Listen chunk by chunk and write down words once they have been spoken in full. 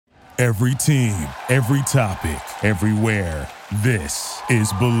Every team, every topic, everywhere. This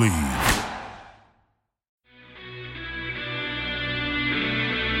is Believe.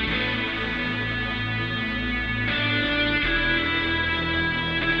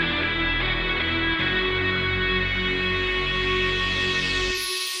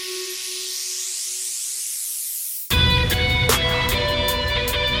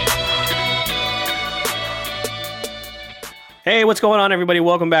 Hey, what's going on, everybody?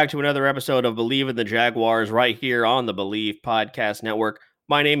 Welcome back to another episode of Believe in the Jaguars right here on the Believe Podcast Network.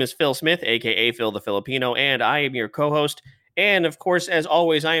 My name is Phil Smith, a.k.a. Phil the Filipino, and I am your co-host. And, of course, as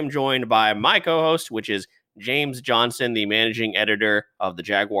always, I am joined by my co-host, which is James Johnson, the managing editor of the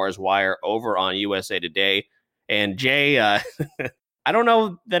Jaguars Wire over on USA Today. And, Jay, I don't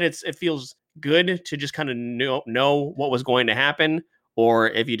know that it feels good to just kind of know what was going to happen, or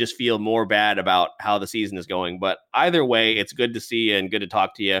if you just feel more bad about how the season is going. But either way, it's good to see you and good to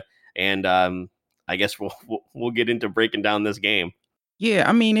talk to you. And I guess we'll get into breaking down this game. Yeah,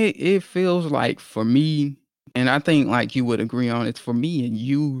 I mean, it feels like for me, and I think like you would agree on, it's for me and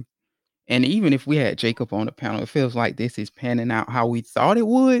you, and even if we had Jacob on the panel, it feels like this is panning out how we thought it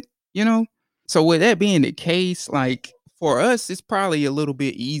would, you know? So with that being the case, like for us, it's probably a little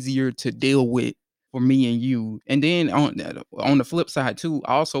bit easier to deal with for me and you. And then on the flip side too,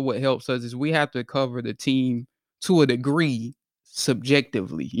 also what helps us is we have to cover the team to a degree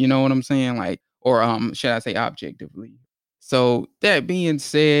subjectively, you know what I'm saying? Like, or should I say objectively? So that being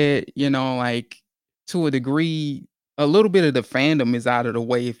said, you know, like to a degree, a little bit of the fandom is out of the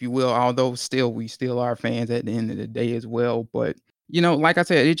way, if you will, although we still are fans at the end of the day as well. But, you know, like I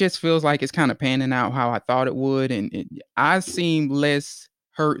said, it just feels like it's kind of panning out how I thought it would. And I seem less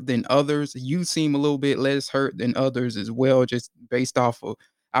hurt than others. You seem a little bit less hurt than others as well, just based off of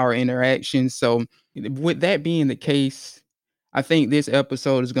our interactions. So with that being the case, I think this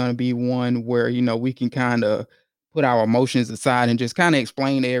episode is going to be one where, you know, we can kind of put our emotions aside and just kind of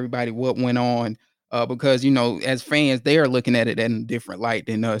explain to everybody what went on. Because, you know, as fans, they are looking at it in a different light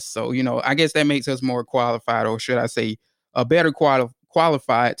than us. So, you know, I guess that makes us more qualified, or should I say, better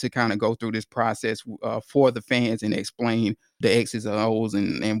qualified to kind of go through this process for the fans and explain the X's and O's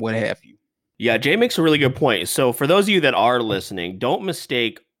and what have you. Yeah, Jay makes a really good point. So for those of you that are listening, don't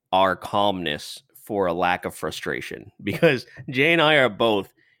mistake our calmness for a lack of frustration, because Jay and I are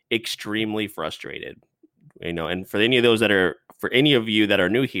both extremely frustrated. You know, and for any of you that are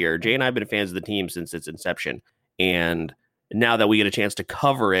new here, Jay and I have been fans of the team since its inception. And now that we get a chance to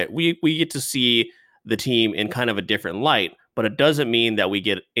cover it, we get to see the team in kind of a different light, but it doesn't mean that we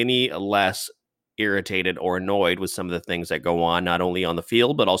get any less irritated or annoyed with some of the things that go on, not only on the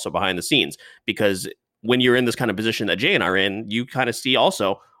field, but also behind the scenes. Because when you're in this kind of position that Jay and I are in, you kind of see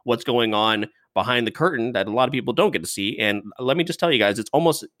also what's going on behind the curtain that a lot of people don't get to see. And let me just tell you guys, it's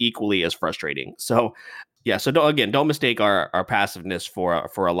almost equally as frustrating. So yeah, so don't mistake our passiveness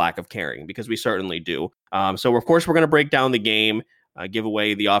for a lack of caring, because we certainly do. So of course we're going to break down the game, give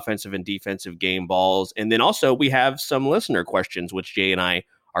away the offensive and defensive game balls, and then also we have some listener questions, which Jay and I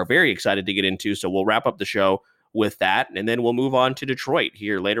are very excited to get into. So we'll wrap up the show with that, and then we'll move on to Detroit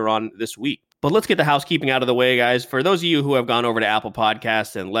here later on this week. But let's get the housekeeping out of the way, guys. For those of you who have gone over to Apple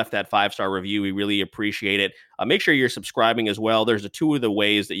Podcasts and left that 5-star review, we really appreciate it. Make sure you're subscribing as well. There's two of the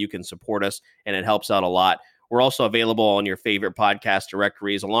ways that you can support us, and it helps out a lot. We're also available on your favorite podcast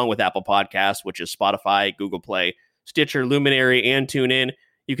directories, along with Apple Podcasts, which is Spotify, Google Play, Stitcher, Luminary, and TuneIn.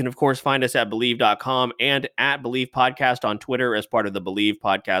 You can, of course, find us at Believe.com and at Believe Podcast on Twitter as part of the Believe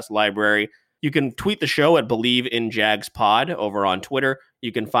Podcast library. You can tweet the show at Believe in Jags Pod over on Twitter.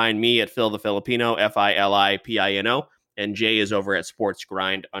 You can find me at Phil the Filipino, Filipino, and Jay is over at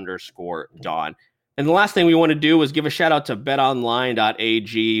SportsGrind_Dawn. And the last thing we want to do is give a shout out to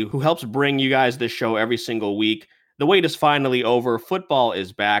betonline.ag, who helps bring you guys this show every single week. The wait is finally over. Football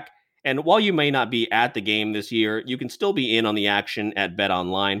is back. And while you may not be at the game this year, you can still be in on the action at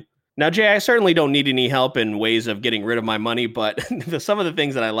BetOnline. Now, Jay, I certainly don't need any help in ways of getting rid of my money, but some of the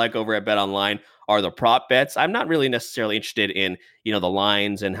things that I like over at BetOnline are the prop bets. I'm not really necessarily interested in, the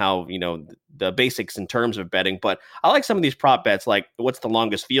lines and how, the basics in terms of betting, but I like some of these prop bets, like what's the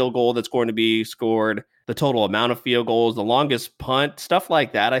longest field goal that's going to be scored, the total amount of field goals, the longest punt, stuff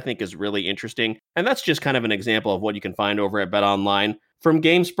like that I think is really interesting. And that's just kind of an example of what you can find over at BetOnline. From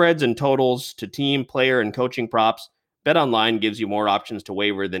game spreads and totals to team, player, and coaching props, BetOnline gives you more options to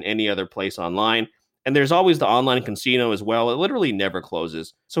wager than any other place online. And there's always the online casino as well. It literally never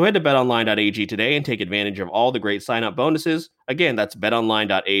closes. So head to betonline.ag today and take advantage of all the great sign-up bonuses. Again, that's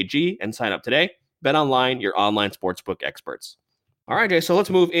betonline.ag and sign up today. BetOnline, your online sportsbook experts. All right, Jay, so let's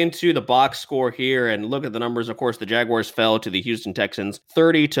move into the box score here and look at the numbers. Of course, the Jaguars fell to the Houston Texans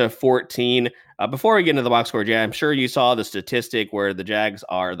 30-14. Before we get into the box score, Jay, I'm sure you saw the statistic where the Jags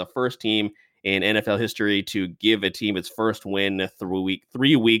are the first team in NFL history to give a team its first win through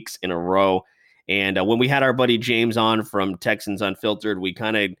 3 weeks in a row. And when we had our buddy James on from Texans Unfiltered, we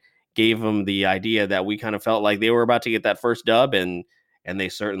kind of gave him the idea that we kind of felt like they were about to get that first dub, and they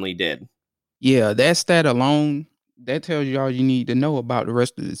certainly did. Yeah, that stat alone, that tells you all you need to know about the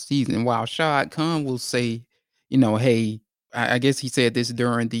rest of the season. While Shad Khan will say, hey, I guess he said this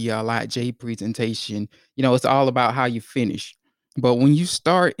during the Lot J presentation, it's all about how you finish. But when you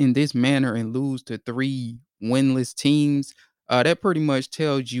start in this manner and lose to 3 winless teams, that pretty much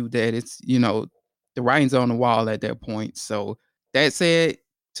tells you that it's, the writing's on the wall at that point. So that said,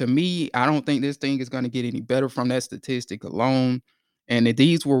 to me, I don't think this thing is going to get any better from that statistic alone. And if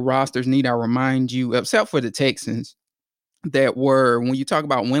these were rosters, need I remind you, except for the Texans, that were, when you talk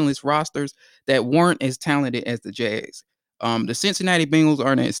about winless rosters, that weren't as talented as the Jags. The Cincinnati Bengals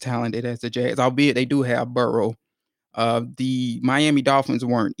aren't as talented as the Jags, albeit they do have Burrow. The Miami Dolphins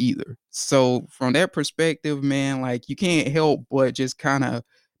weren't either. So from that perspective, man, like you can't help but just kind of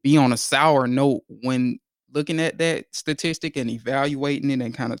be on a sour note when looking at that statistic and evaluating it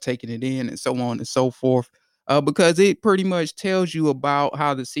and kind of taking it in and so on and so forth. Because it pretty much tells you about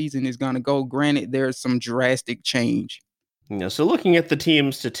how the season is going to go. Granted, there's some drastic change. So looking at the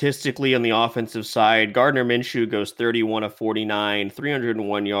team statistically on the offensive side, Gardner Minshew goes 31 of 49,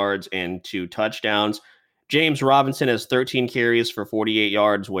 301 yards and 2 touchdowns. James Robinson has 13 carries for 48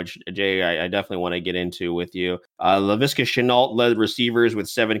 yards, which, Jay, I definitely want to get into with you. Laviska Shenault led receivers with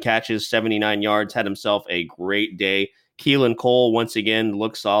 7 catches, 79 yards, had himself a great day. Keelan Cole, once again,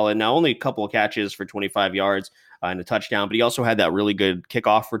 looked solid. Now, only a couple of catches for 25 yards and a touchdown, but he also had that really good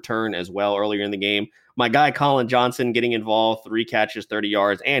kickoff return as well earlier in the game. My guy, Colin Johnson, getting involved, 3 catches, 30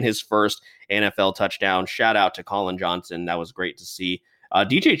 yards, and his first NFL touchdown. Shout out to Colin Johnson. That was great to see.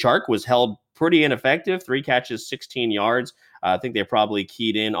 DJ Chark was held pretty ineffective, 3 catches, 16 yards. I think they probably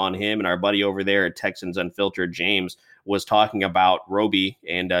keyed in on him, and our buddy over there at Texans Unfiltered, James, was talking about Roby,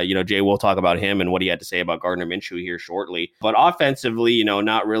 and Jay will talk about him and what he had to say about Gardner Minshew here shortly. But offensively,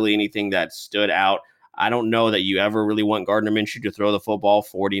 not really anything that stood out. I don't know that you ever really want Gardner Minshew to throw the football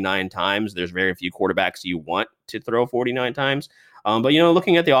 49 times. There's very few quarterbacks you want to throw 49 times. But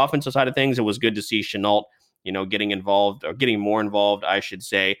looking at the offensive side of things, it was good to see Shenault, getting involved, or getting more involved, I should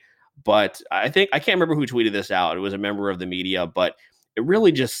say. But I can't remember who tweeted this out. It was a member of the media, but it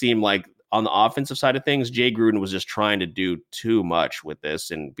really just seemed like on the offensive side of things, Jay Gruden was just trying to do too much with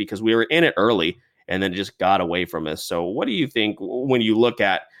this, and because we were in it early and then it just got away from us. So what do you think when you look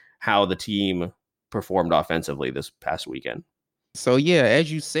at how the team performed offensively this past weekend? So yeah,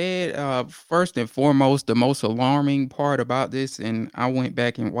 as you said, first and foremost, the most alarming part about this, and I went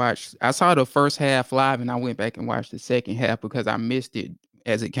back and watched, I saw the first half live and I went back and watched the second half because I missed it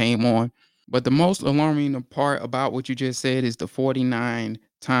as it came on. But the most alarming part about what you just said is the 49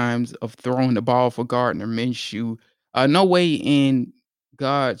 times of throwing the ball for Gardner Minshew. No way in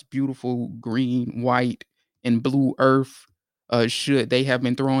God's beautiful green, white, and blue earth should they have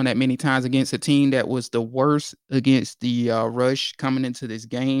been throwing that many times against a team that was the worst against the rush coming into this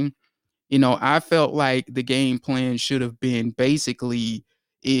game. I felt like the game plan should have been basically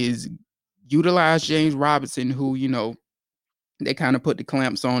is utilize James Robinson, who, they kind of put the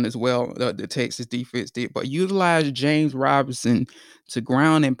clamps on as well, the Texas defense did, but utilize James Robinson to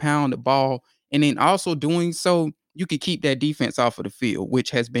ground and pound the ball. And then also doing so, you could keep that defense off of the field, which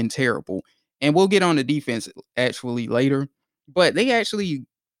has been terrible. And we'll get on the defense actually later, but they actually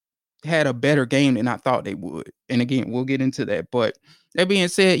had a better game than I thought they would. And again, we'll get into that. But that being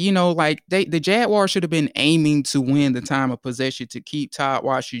said, the Jaguars should have been aiming to win the time of possession to keep Todd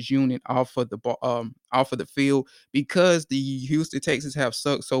Wash's unit off of the field, because the Houston Texans have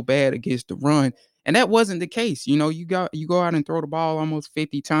sucked so bad against the run. And that wasn't the case. You go out and throw the ball almost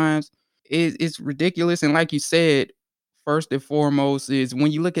 50 times. It's ridiculous. And like you said, first and foremost is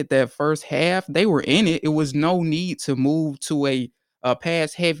when you look at that first half, they were in it. It was no need to move to a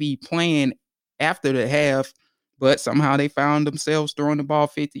pass heavy plan after the half, but somehow they found themselves throwing the ball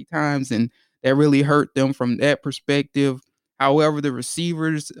 50 times, and that really hurt them from that perspective. However, the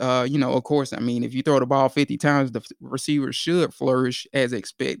receivers, of course, if you throw the ball 50 times, the receivers should flourish as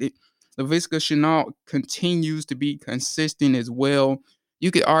expected. Laviska Shenault continues to be consistent as well. You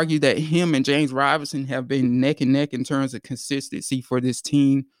could argue that him and James Robinson have been neck and neck in terms of consistency for this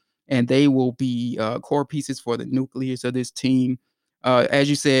team, and they will be core pieces for the nucleus of this team. As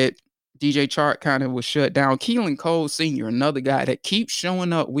you said, DJ Chark kind of was shut down. Keelan Cole Sr., another guy that keeps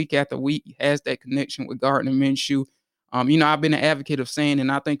showing up week after week, has that connection with Gardner Minshew. I've been an advocate of saying,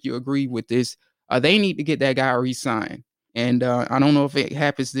 and I think you agree with this, they need to get that guy re-signed. And I don't know if it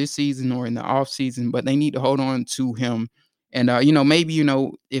happens this season or in the off season, but they need to hold on to him. And, maybe,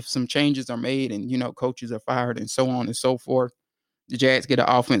 if some changes are made and, coaches are fired and so on and so forth, the Jags get an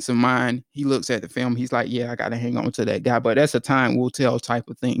offensive mind. He looks at the film. He's like, yeah, I got to hang on to that guy. But that's a time will tell type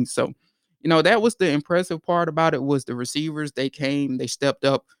of thing. So, that was the impressive part about it was the receivers. They came, they stepped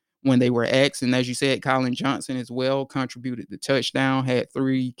up when they were asked. And as you said, Colin Johnson as well contributed the touchdown, had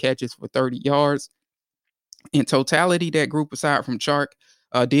 3 catches for 30 yards. In totality, that group, aside from Chark,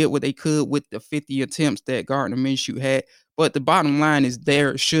 did what they could with the 50 attempts that Gardner Minshew had. But the bottom line is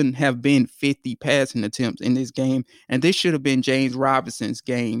there shouldn't have been 50 passing attempts in this game. And this should have been James Robinson's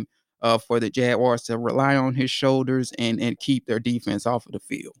game for the Jaguars to rely on his shoulders and keep their defense off of the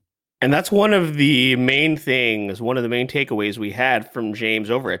field. And that's one of the main things, one of the main takeaways we had from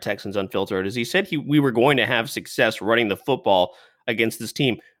James over at Texans Unfiltered is he said we were going to have success running the football against this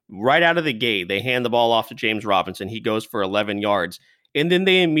team. Right out of the gate, they hand the ball off to James Robinson. He goes for 11 yards. And then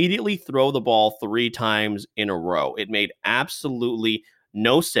they immediately throw the ball 3 times in a row. It made absolutely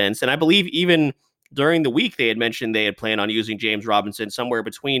no sense. And I believe even during the week, they had mentioned they had planned on using James Robinson somewhere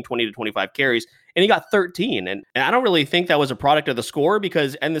between 20 to 25 carries, and he got 13. And I don't really think that was a product of the score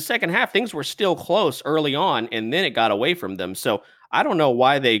because in the second half, things were still close early on, and then it got away from them. So I don't know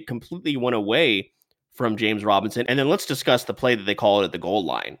why they completely went away from James Robinson. And then let's discuss the play that they called at the goal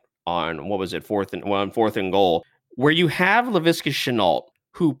line on, what was it, fourth and goal, where you have Laviska Shenault,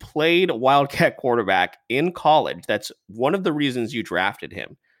 who played Wildcat quarterback in college. That's one of the reasons you drafted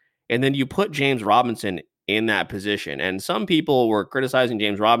him. And then you put James Robinson in that position. And some people were criticizing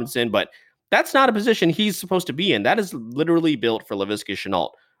James Robinson, but that's not a position he's supposed to be in. That is literally built for Laviska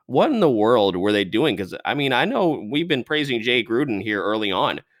Shenault. What in the world were they doing? Because, I mean, I know we've been praising Jay Gruden here early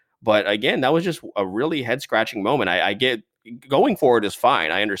on, but again, that was just a really head-scratching moment. I get going forward is fine.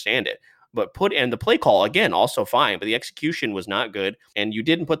 I understand it. But the play call, again, also fine, but the execution was not good, and you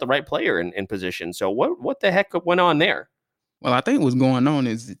didn't put the right player in position. So what the heck went on there? Well, I think what's going on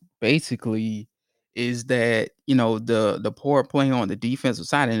is basically is that, the poor play on the defensive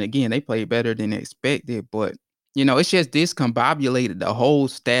side, and again, they played better than expected, but, it's just discombobulated the whole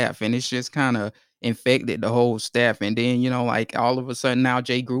staff, and it's just kind of infected the whole staff. And then, like all of a sudden now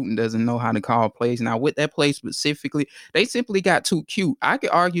Jay Gruden doesn't know how to call plays. Now with that play specifically, they simply got too cute. I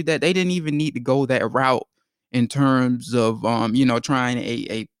could argue that they didn't even need to go that route in terms of, trying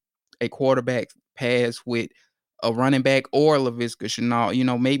a quarterback pass with a running back or Laviska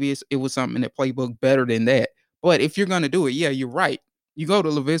Shenault. Maybe it was something in the playbook better than that. But if you're going to do it, yeah, you're right. You go to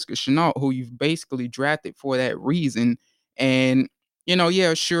Laviska Shenault, who you've basically drafted for that reason. And,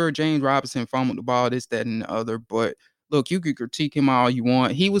 yeah, sure, James Robinson fumbled the ball, this, that, and the other. But look, you could critique him all you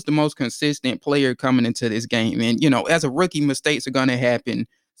want. He was the most consistent player coming into this game. And, as a rookie, mistakes are going to happen,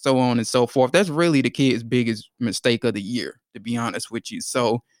 so on and so forth. That's really the kid's biggest mistake of the year, to be honest with you.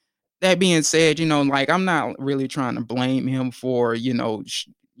 So, that being said, like I'm not really trying to blame him for,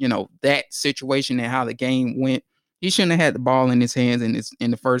 that situation and how the game went. He shouldn't have had the ball in his hands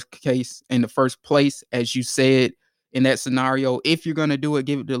in the first place, as you said, in that scenario. If you're going to do it,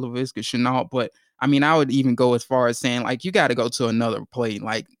 give it to Laviska Shenault. But I mean, I would even go as far as saying, like, you got to go to another play.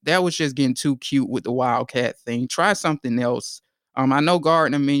 Like, that was just getting too cute with the Wildcat thing. Try something else. I know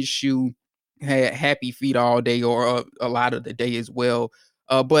Gardner Minshew had happy feet all day or a lot of the day as well.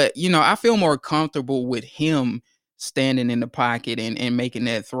 But, I feel more comfortable with him standing in the pocket and making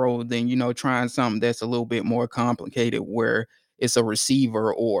that throw than, trying something that's a little bit more complicated where it's a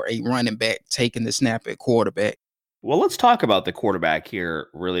receiver or a running back taking the snap at quarterback. Well, let's talk about the quarterback here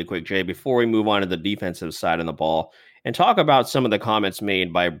really quick, Jay, before we move on to the defensive side of the ball and talk about some of the comments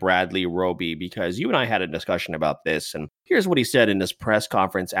made by Bradley Roby, because you and I had a discussion about this. And here's what he said in his press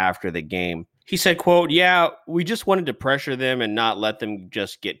conference after the game. He said, quote, "Yeah, we just wanted to pressure them and not let them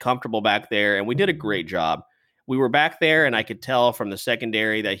just get comfortable back there. And we did a great job. We were back there, and I could tell from the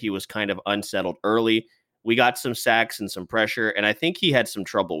secondary that he was kind of unsettled early. We got some sacks and some pressure, and I think he had some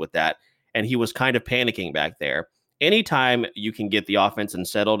trouble with that. And he was kind of panicking back there. Anytime you can get the offense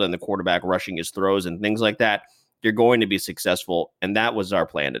unsettled and the quarterback rushing his throws and things like that, you're going to be successful. And that was our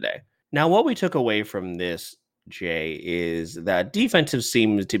plan today." Now, what we took away from this, Jay, is that defensive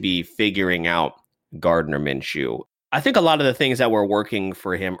seems to be figuring out Gardner Minshew. I think a lot of the things that were working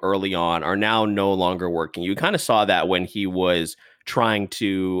for him early on are now no longer working. You kind of saw that when he was trying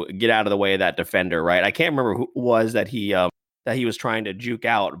to get out of the way of that defender, right? I can't remember who it was that he was trying to juke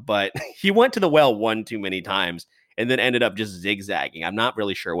out, but he went to the well one too many times and then ended up just zigzagging. I'm not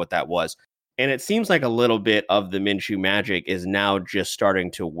really sure what that was. And it seems like a little bit of the Minshew magic is now just starting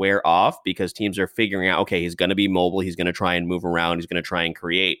to wear off because teams are figuring out, okay, he's going to be mobile. He's going to try and move around. He's going to try and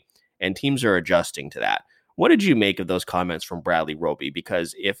create. And teams are adjusting to that. What did you make of those comments from Bradley Roby?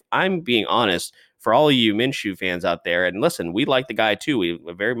 Because if I'm being honest, for all of you Minshew fans out there, and listen, we like the guy too, we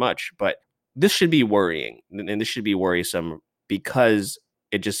very much, but this should be worrying. And this should be worrisome because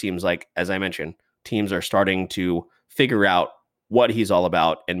it just seems like, as I mentioned, teams are starting to figure out what he's all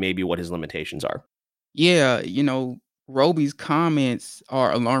about and maybe what his limitations are. Yeah, Roby's comments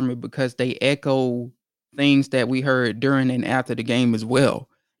are alarming because they echo things that we heard during and after the game as well.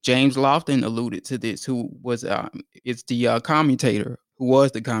 James Lofton alluded to this, who was it's the commentator who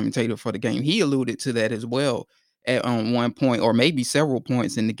was the commentator for the game. He alluded to that as well at one point, or maybe several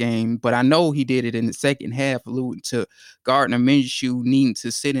points in the game. But I know he did it in the second half, alluding to Gardner Minshew needing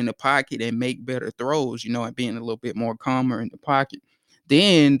to sit in the pocket and make better throws, and being a little bit more calmer in the pocket.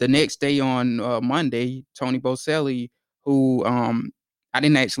 Then the next day on Monday, Tony Boselli, who I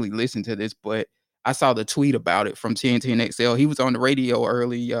didn't actually listen to this, but I saw the tweet about it from TNT and XL. He was on the radio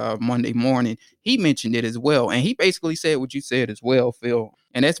early Monday morning. He mentioned it as well. And he basically said what you said as well, Phil.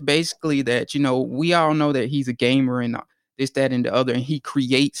 And that's basically that, we all know that he's a gamer and this, that, and the other. And he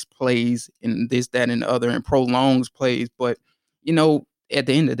creates plays and this, that, and the other and prolongs plays. But, at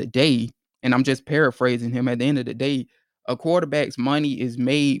the end of the day, and I'm just paraphrasing him, at the end of the day, a quarterback's money is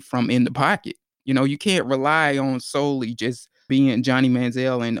made from in the pocket. You can't rely on solely just being Johnny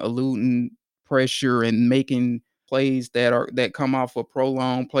Manziel and eluding pressure and making plays that come off of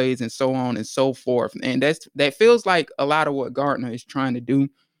prolonged plays and so on and so forth. And that feels like a lot of what Gardner is trying to do.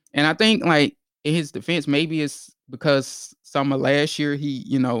 And I think, like, in his defense, maybe it's because some of last year he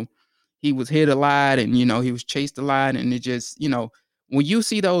was hit a lot and he was chased a lot, and it just when you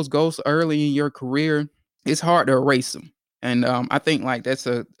see those ghosts early in your career, it's hard to erase them. And I think, like, that's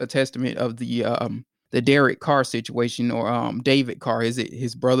a testament of the Derek Carr situation, or David Carr. Is it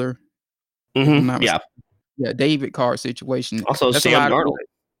his brother? Mm-hmm. Yeah, David Carr situation. Also, that's Sam Darnold.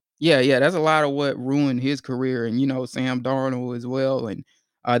 Yeah, that's a lot of what ruined his career, and Sam Darnold as well, and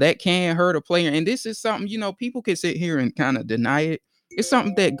that can hurt a player. And this is something people can sit here and kind of deny it. It's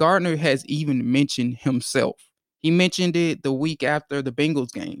something that Gardner has even mentioned himself. He mentioned it the week after the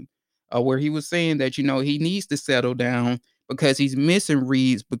Bengals game, where he was saying that he needs to settle down because he's missing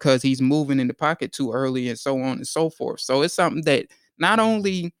reads, because he's moving in the pocket too early, and so on and so forth. So it's something that not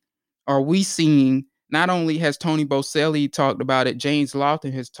only are we seeing, not only has Tony Boselli talked about it, James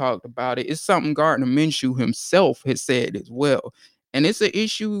Lofton has talked about it, it's something Gardner Minshew himself has said as well. And it's an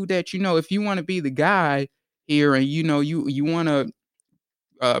issue that, if you want to be the guy here and, you want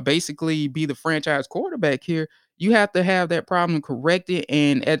to basically be the franchise quarterback here, you have to have that problem corrected.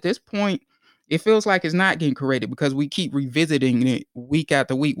 And at this point, it feels like it's not getting corrected because we keep revisiting it week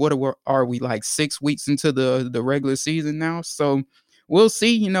after week. What are we, like 6 weeks into the regular season now? So we'll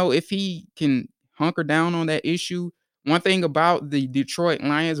see, if he can hunker down on that issue. One thing about the Detroit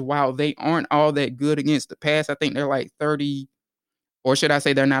Lions, while they aren't all that good against the pass, I think they're like 30, or should I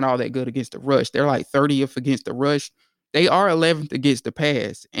say they're not all that good against the rush. They're like 30th against the rush. They are 11th against the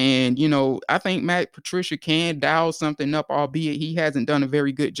pass. And, I think Matt Patricia can dial something up, albeit he hasn't done a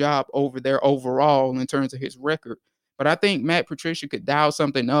very good job over there overall in terms of his record. But I think Matt Patricia could dial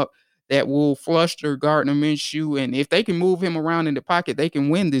something up that will fluster Gardner Minshew. And if they can move him around in the pocket, they can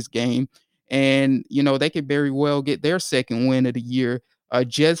win this game. And, they could very well get their second win of the year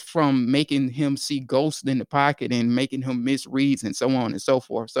just from making him see ghosts in the pocket and making him miss reads and so on and so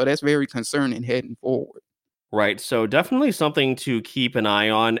forth. So that's very concerning heading forward. Right. So definitely something to keep an eye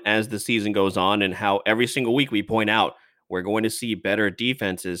on as the season goes on, and how every single week we point out we're going to see better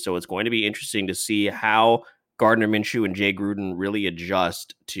defenses. So it's going to be interesting to see how Gardner Minshew and Jay Gruden really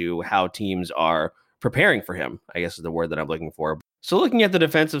adjust to how teams are preparing for him, I guess is the word that I'm looking for. So looking at the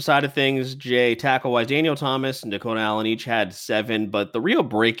defensive side of things, Jay, tackle-wise, Daniel Thomas and Dakota Allen each had 7, but the real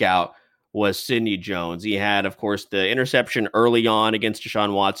breakout was Sidney Jones. He had, of course, the interception early on against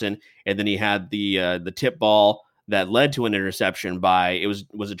Deshaun Watson, and then he had the tip ball that led to an interception by,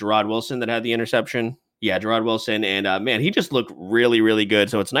 was it Gerard Wilson that had the interception? Yeah, Gerard Wilson. And man, he just looked really, really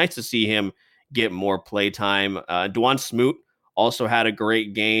good. So it's nice to see him get more play time. Dwan Smoot also had a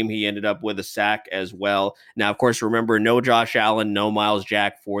great game. He ended up with a sack as well. Now, of course, remember, no Josh Allen, no Myles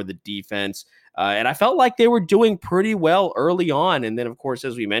Jack for the defense. And I felt like they were doing pretty well early on. And then, of course,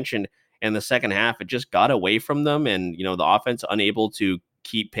 as we mentioned, in the second half, it just got away from them, and the offense unable to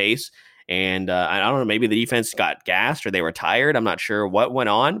keep pace. And I don't know, maybe the defense got gassed or they were tired. I'm not sure what went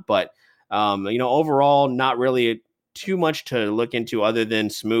on, but overall, not really too much to look into other than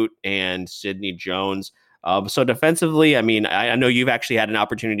Smoot and Sidney Jones. So defensively, I mean, I know you've actually had an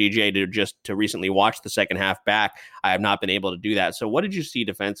opportunity, Jay, to recently watch the second half back. I have not been able to do that. So what did you see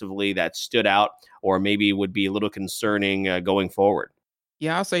defensively that stood out or maybe would be a little concerning going forward?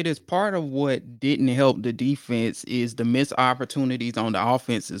 Yeah, I'll say this. Part of what didn't help the defense is the missed opportunities on the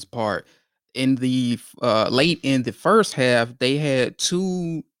offense's part. In the late in the first half, they had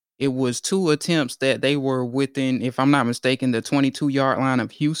two. It was two attempts that they were within, if I'm not mistaken, the 22-yard line of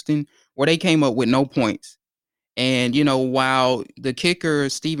Houston, where they came up with no points. And while the kicker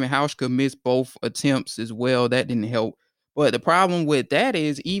Stephen Hauschka missed both attempts as well, that didn't help. But the problem with that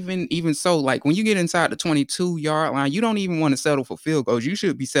is even so, like when you get inside the 22-yard line, you don't even want to settle for field goals. You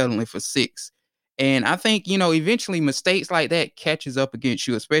should be settling for 6. And I think, eventually mistakes like that catches up against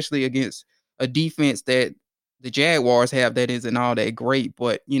you, especially against a defense that the Jaguars have that isn't all that great,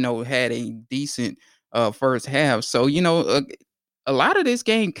 but had a decent first half. So, a lot of this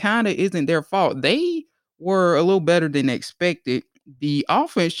game kind of isn't their fault. They were a little better than expected. The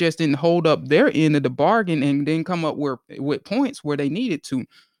offense just didn't hold up their end of the bargain and didn't come up with points where they needed to.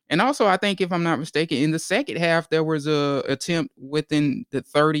 And also, I think if I'm not mistaken, in the second half, there was a attempt within the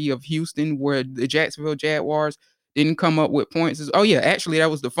 30 of Houston where the Jacksonville Jaguars didn't come up with points. Oh yeah, actually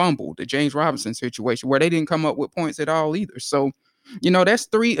that was the fumble, the James Robinson situation where they didn't come up with points at all either. So, that's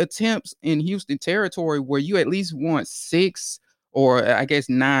 3 attempts in Houston territory where you at least want 6 or I guess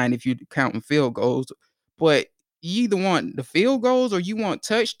 9 if you're counting field goals. But you either want the field goals or you want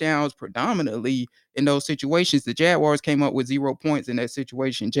touchdowns predominantly in those situations. The Jaguars came up with 0 points in that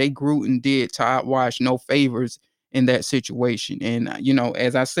situation. Jay Gruden did Todd Wash no favors in that situation. And,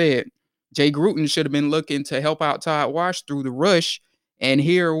 as I said, Jay Gruden should have been looking to help out Todd Wash through the rush. And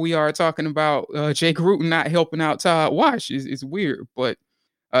here we are talking about Jay Gruden not helping out Todd Wash. It's weird. But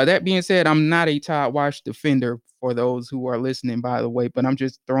that being said, I'm not a Todd Wash defender for those who are listening, by the way, but I'm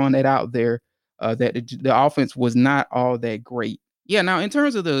just throwing that out there that the offense was not all that great. Yeah, now in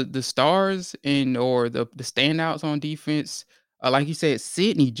terms of the stars or the standouts on defense, like you said,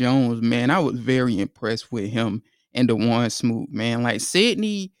 Sidney Jones, man, I was very impressed with him and Dawuane Smoot, man. Like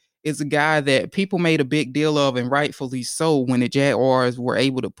Sidney is a guy that people made a big deal of, and rightfully so, when the Jaguars were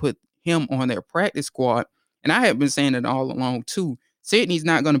able to put him on their practice squad. And I have been saying it all along too. Sidney's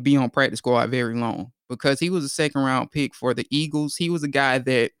not going to be on practice squad very long because he was a second round pick for the Eagles. He was a guy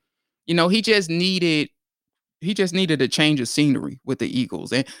that, he just needed a change of scenery with the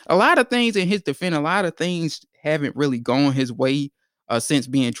Eagles. And a lot of things in his defense, a lot of things haven't really gone his way since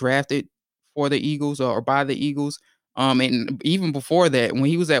being drafted for the Eagles or by the Eagles. And even before that, when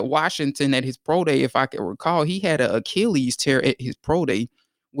he was at Washington at his pro day, if I can recall, he had an Achilles tear at his pro day,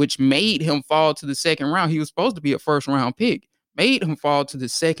 which made him fall to the second round. He was supposed to be a first round pick, made him fall to the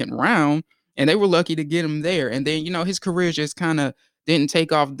second round, and they were lucky to get him there. And then, his career just kind of didn't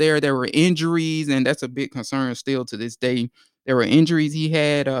take off there. There were injuries, and that's a big concern still to this day. There were injuries he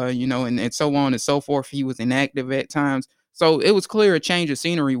had, and so on and so forth. He was inactive at times. So it was clear a change of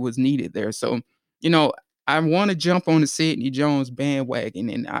scenery was needed there. So, I want to jump on the Sidney Jones bandwagon,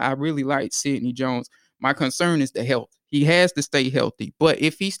 and I really like Sidney Jones. My concern is the health. He has to stay healthy. But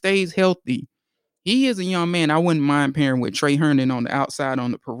if he stays healthy, he is a young man. I wouldn't mind pairing with Trey Herndon on the outside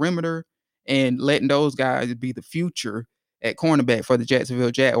on the perimeter and letting those guys be the future at cornerback for the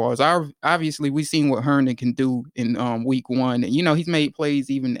Jacksonville Jaguars. Obviously, we've seen what Herndon can do in week 1. And, he's made plays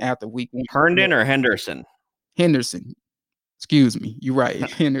even after week 1. Herndon or Henderson? Henderson. Excuse me. You're right.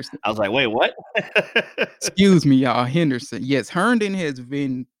 Henderson. I was like, wait, what? Excuse me, y'all. Henderson. Yes, Herndon has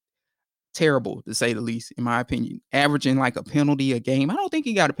been terrible, to say the least, in my opinion. Averaging like a penalty a game. I don't think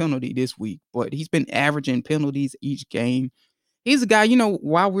he got a penalty this week, but he's been averaging penalties each game. He's a guy,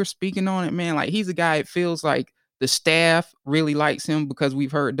 while we're speaking on it, man, like he's a guy, it feels like the staff really likes him because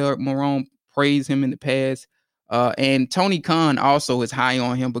we've heard Doug Marrone praise him in the past. And Tony Khan also is high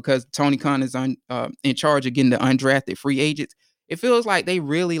on him because Tony Khan is in charge of getting the undrafted free agents. It feels like they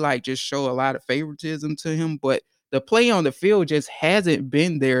really just show a lot of favoritism to him, but the play on the field just hasn't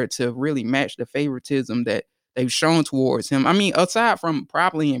been there to really match the favoritism that they've shown towards him. I mean, aside from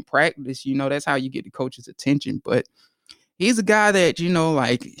probably in practice, that's how you get the coach's attention, but he's a guy that,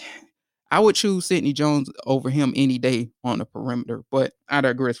 I would choose Sidney Jones over him any day on the perimeter, but I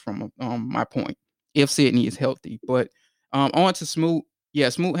digress from my point if Sidney is healthy. But on to Smoot. Yeah,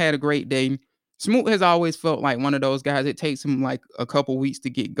 Smoot had a great day. Smoot has always felt like one of those guys. It takes him like a couple weeks to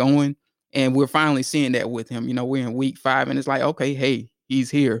get going, and we're finally seeing that with him. We're in week 5, and it's like, okay, hey, he's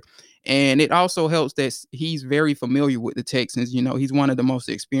here. And it also helps that he's very familiar with the Texans. He's one of the most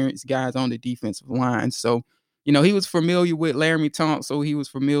experienced guys on the defensive line. So, he was familiar with Laramie Tunsil. He was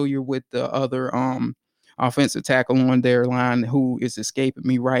familiar with the other offensive tackle on their line who is escaping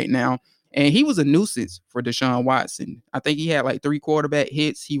me right now. And he was a nuisance for Deshaun Watson. I think he had like 3 quarterback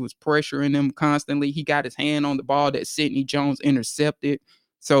hits. He was pressuring them constantly. He got his hand on the ball that Sidney Jones intercepted.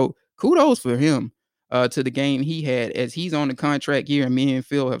 So kudos for him to the game he had, as he's on the contract year. And me and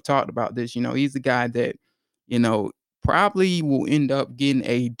Phil have talked about this. He's the guy that, probably will end up getting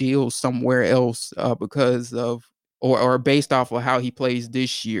a deal somewhere else because of or based off of how he plays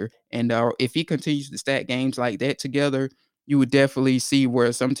this year. And if he continues to stack games like that together, you would definitely see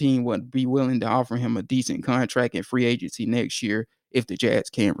where some team would be willing to offer him a decent contract in free agency next year if the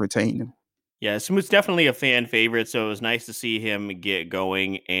Jazz can't retain him. Yeah, Smoot's definitely a fan favorite, so it was nice to see him get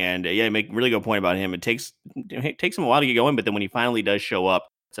going. And yeah, make a really good point about him. It takes him a while to get going, but then when he finally does show up,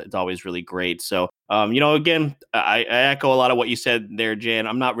 it's always really great. So, again, I echo a lot of what you said there, Jan.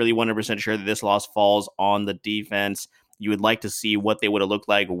 I'm not really 100% sure that this loss falls on the defense. You would like to see what they would have looked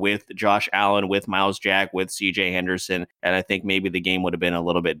like with Josh Allen, with Miles Jack, with CJ Henderson. And I think maybe the game would have been a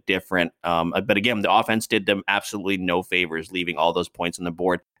little bit different. But again, the offense did them absolutely no favors, leaving all those points on the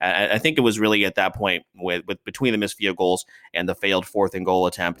board. I think it was really at that point with between the missed field goals and the failed 4th and goal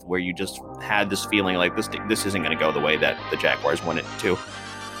attempt where you just had this feeling like this isn't going to go the way that the Jaguars want it to.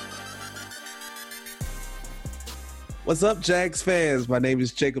 What's up, Jags fans? My name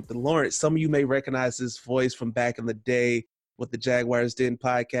is Jacob DeLawrence. Some of you may recognize this voice from back in the day with the Jaguars Den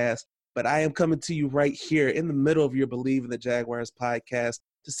podcast, but I am coming to you right here in the middle of your Believe in the Jaguars podcast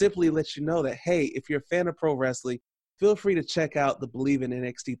to simply let you know that, hey, if you're a fan of pro wrestling, feel free to check out the Believe in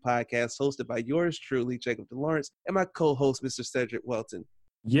NXT podcast hosted by yours truly, Jacob DeLawrence, and my co-host, Mr. Cedric Welton.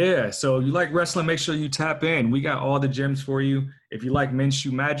 Yeah, so if you like wrestling, make sure you tap in. We got all the gems for you. If you like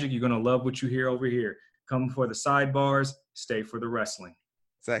Minshew Magic, you're going to love what you hear over here. Come for the sidebars, stay for the wrestling.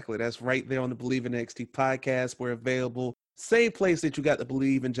 Exactly. That's right there on the Believe in NXT podcast. We're available. Same place that you got the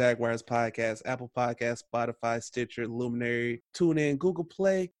Believe in Jaguars podcast, Apple Podcasts, Spotify, Stitcher, Luminary, TuneIn, Google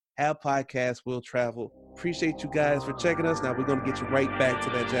Play. Have podcasts will travel. Appreciate you guys for checking us. Now we're going to get you right back to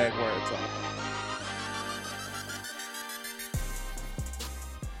that Jaguar talk.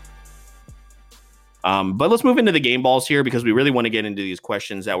 But let's move into the game balls here because we really want to get into these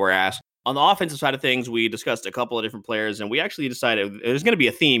questions that were asked. On the offensive side of things, we discussed a couple of different players, and we actually decided there's going to be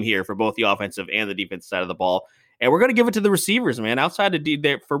a theme here for both the offensive and the defensive side of the ball. And we're going to give it to the receivers, man, outside of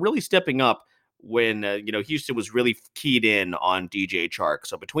for really stepping up when, Houston was really keyed in on DJ Chark.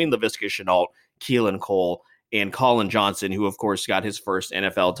 So between Laviska Shenault, Keelan Cole, and Colin Johnson, who, of course, got his first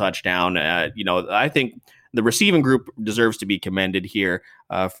NFL touchdown, I think the receiving group deserves to be commended here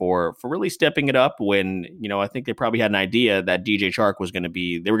for really stepping it up when, I think they probably had an idea that DJ Chark was going to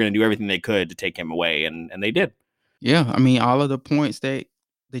they were going to do everything they could to take him away, and they did. Yeah, I mean, all of the points that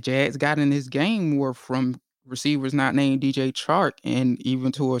the Jags got in this game were from receivers not named DJ Chark, and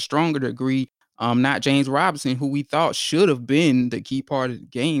even to a stronger degree, not James Robinson, who we thought should have been the key part of the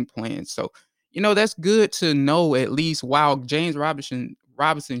game plan. So, that's good to know, at least while James Robinson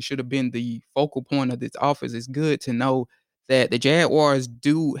should have been the focal point of this offense. It's good to know that the Jaguars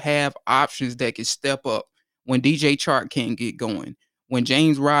do have options that can step up when DJ Chark can't get going, when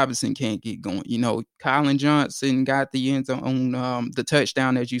James Robinson can't get going. Colin Johnson got the end zone on the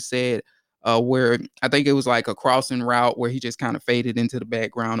touchdown, as you said, where I think it was like a crossing route where he just kind of faded into the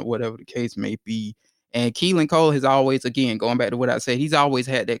background or whatever the case may be. And Keelan Cole has always, again, going back to what I said, he's always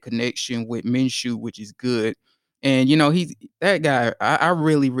had that connection with Minshew, which is good. And, he's that guy. I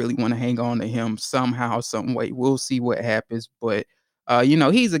really, really want to hang on to him somehow, some way. We'll see what happens. But,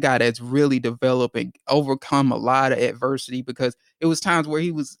 he's a guy that's really developed and overcome a lot of adversity, because it was times where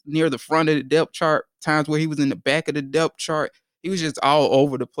he was near the front of the depth chart, times where he was in the back of the depth chart. He was just all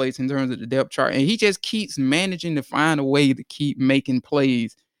over the place in terms of the depth chart. And he just keeps managing to find a way to keep making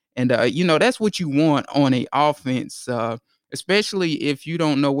plays. And, that's what you want on an offense, especially if you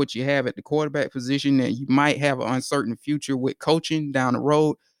don't know what you have at the quarterback position and you might have an uncertain future with coaching down the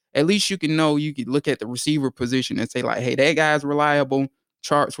road. At least you can know, you can look at the receiver position and say, like, hey, that guy's reliable,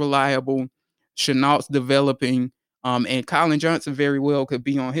 Chark's reliable, Shenault's developing, and Colin Johnson very well could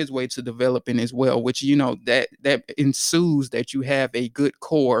be on his way to developing as well, which, that ensues that you have a good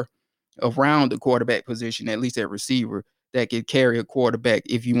core around the quarterback position, at least at receiver, that could carry a quarterback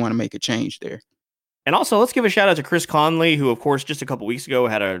if you want to make a change there. And also, let's give a shout out to Chris Conley, who, of course, just a couple weeks ago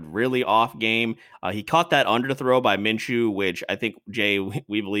had a really off game. He caught that underthrow by Minshew, which I think, Jay,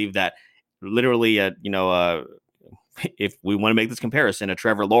 we believe that literally, if we want to make this comparison, a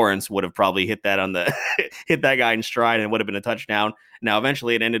Trevor Lawrence would have probably hit that hit that guy in stride and it would have been a touchdown. Now,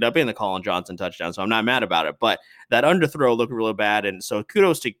 eventually, it ended up in the Colin Johnson touchdown, so I'm not mad about it. But that underthrow looked really bad, and so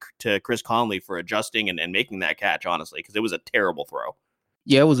kudos to Chris Conley for adjusting and making that catch, honestly, because it was a terrible throw.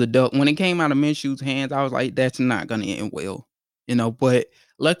 Yeah, it was a duck. When it came out of Minshew's hands, I was like, that's not going to end well. But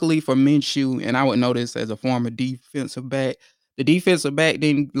luckily for Minshew, and I would know this as a former defensive back, the defensive back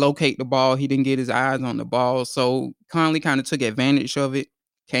didn't locate the ball. He didn't get his eyes on the ball. So Conley kind of took advantage of it,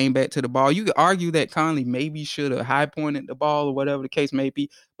 came back to the ball. You could argue that Conley maybe should have high pointed the ball or whatever the case may be.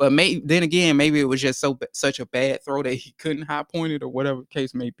 But then again, maybe it was just such a bad throw that he couldn't high point it or whatever the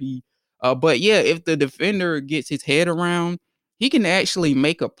case may be. But yeah, if the defender gets his head around, he can actually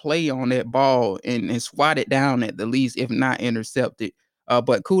make a play on that ball and swat it down at the least, if not intercept it.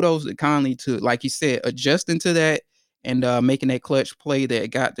 But kudos to Conley to, like you said, adjusting to that and making that clutch play that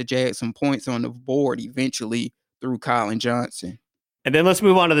got the Jags some points on the board eventually through Colin Johnson. And then let's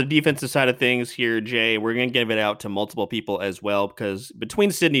move on to the defensive side of things here, Jay. We're going to give it out to multiple people as well, because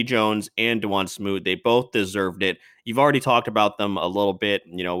between Sidney Jones and DeJuan Smoot, they both deserved it. You've already talked about them a little bit.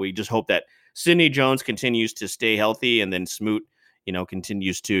 We just hope that Sidney Jones continues to stay healthy, and then Smoot,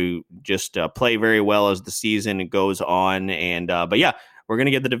 continues to just play very well as the season goes on. But yeah, we're going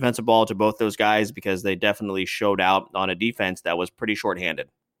to give the defensive ball to both those guys because they definitely showed out on a defense that was pretty shorthanded.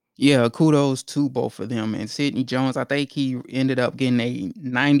 Yeah, kudos to both of them. And Sidney Jones, I think he ended up getting a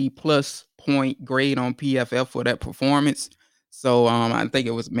 90-plus point grade on PFF for that performance. So I think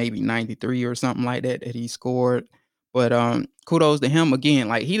it was maybe 93 or something like that he scored. But kudos to him again.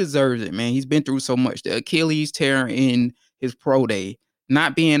 Like, he deserves it, man. He's been through so much. The Achilles tear in his pro day,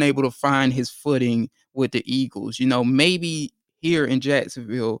 not being able to find his footing with the Eagles. Maybe here in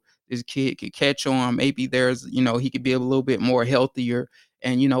Jacksonville, this kid could catch on. Maybe there's, he could be a little bit more healthier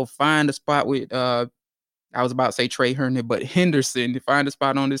and, find a spot with, I was about to say Trey Herndon, but Henderson, to find a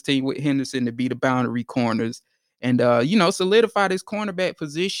spot on this team with Henderson to be the boundary corners and, solidify this cornerback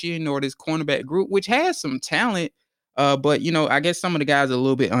position or this cornerback group, which has some talent. But, I guess some of the guys are a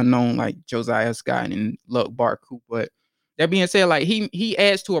little bit unknown, like Josiah Scott and Luck Barku. But that being said, like, he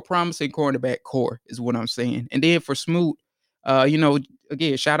adds to a promising cornerback core is what I'm saying. And then for Smoot,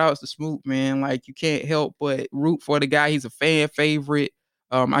 again, shout outs to Smoot, man. Like, you can't help but root for the guy. He's a fan favorite.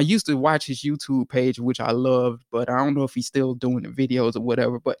 I used to watch his YouTube page, which I loved, but I don't know if he's still doing the videos or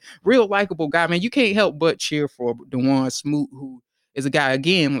whatever. But real likable guy, man. You can't help but cheer for DeJuan Smoot, who is a guy,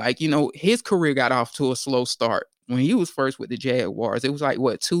 again, like, his career got off to a slow start. When he was first with the Jaguars, it was like,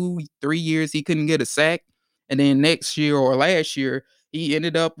 2-3 years he couldn't get a sack. And then next year or last year, he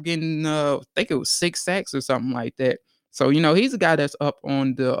ended up getting, I think it was 6 sacks or something like that. So, he's a guy that's up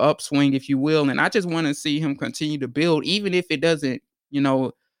on the upswing, if you will. And I just want to see him continue to build, even if it doesn't,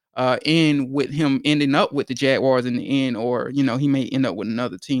 end with him ending up with the Jaguars in the end, or, he may end up with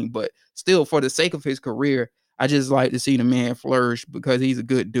another team. But still, for the sake of his career, I just like to see the man flourish because he's a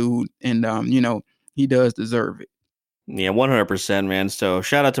good dude. And, he does deserve it. Yeah, 100%, man. So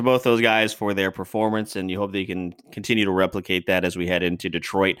shout out to both those guys for their performance, and you hope they can continue to replicate that as we head into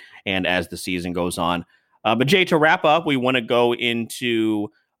Detroit and as the season goes on. But Jay, to wrap up, we want to go into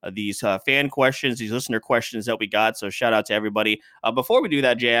these fan questions, these listener questions that we got. So shout out to everybody. Before we do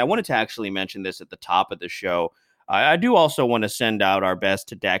that, Jay, I wanted to actually mention this at the top of the show. I do also want to send out our best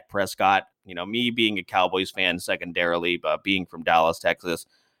to Dak Prescott. Me being a Cowboys fan secondarily, but being from Dallas, Texas,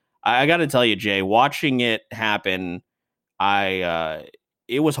 I got to tell you, Jay, watching it happen,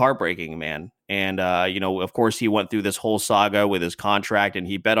 it was heartbreaking, man. And, of course, he went through this whole saga with his contract, and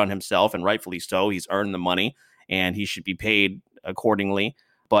he bet on himself, and rightfully so. He's earned the money, and he should be paid accordingly.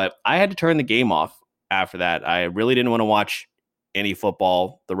 But I had to turn the game off after that. I really didn't want to watch any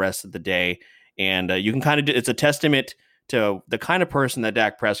football the rest of the day. And you can it's a testament to the kind of person that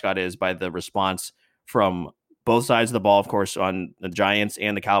Dak Prescott is by the response from both sides of the ball, of course, on the Giants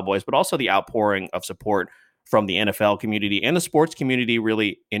and the Cowboys, but also the outpouring of support from the NFL community and the sports community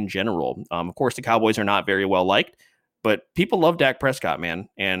really in general. Of course, the Cowboys are not very well liked, but people love Dak Prescott, man,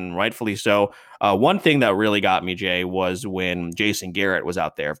 and rightfully so. One thing that really got me, Jay, was when Jason Garrett was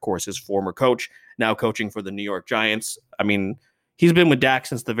out there. Of course, his former coach, now coaching for the New York Giants. I mean, he's been with Dak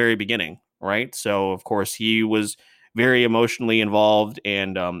since the very beginning, right? So, of course, he was very emotionally involved,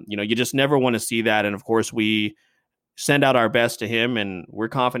 and, you just never want to see that. And, of course, we send out our best to him, and we're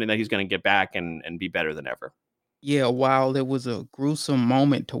confident that he's going to get back and be better than ever. Yeah, while it was a gruesome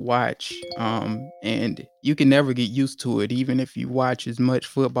moment to watch, and you can never get used to it, even if you watch as much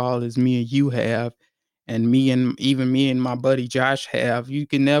football as me and you have, and me and my buddy Josh have, you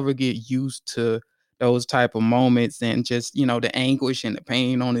can never get used to those type of moments and just, the anguish and the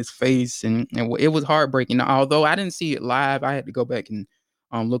pain on his face. And it was heartbreaking. Although I didn't see it live, I had to go back and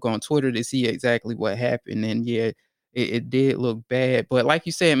look on Twitter to see exactly what happened. And yeah, it did look bad. But like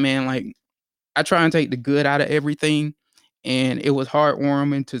you said, man, like, I try and take the good out of everything. And it was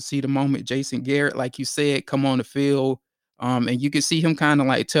heartwarming to see the moment Jason Garrett, like you said, come on the field. And you could see him kind of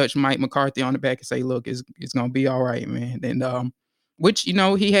like touch Mike McCarthy on the back and say, look, it's going to be all right, man. And which,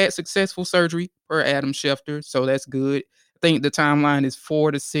 he had successful surgery per Adam Schefter, so that's good. I think the timeline is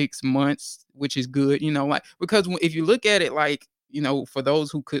 4 to 6 months, which is good, because if you look at it like, for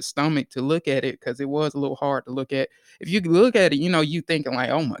those who could stomach to look at it, because it was a little hard to look at. If you look at it, you thinking like,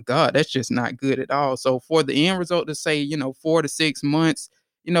 oh my God, that's just not good at all. So for the end result to say, 4 to 6 months,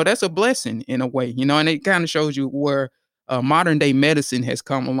 that's a blessing in a way, and it kind of shows you where modern day medicine has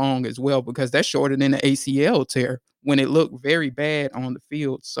come along as well, because that's shorter than the ACL tear when it looked very bad on the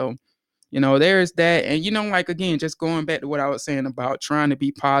field. So, there's that. And, like, again, just going back to what I was saying about trying to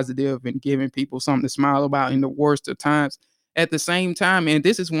be positive and giving people something to smile about in the worst of times. At the same time, and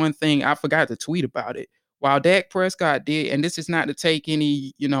this is one thing I forgot to tweet about it, while Dak Prescott did, and this is not to take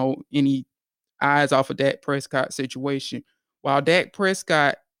any eyes off of Dak Prescott situation, while Dak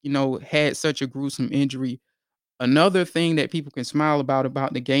Prescott, had such a gruesome injury, another thing that people can smile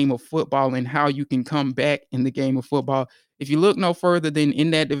about the game of football and how you can come back in the game of football. If you look no further than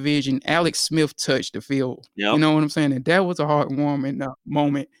in that division, Alex Smith touched the field. Yep. You know what I'm saying? And that was a heartwarming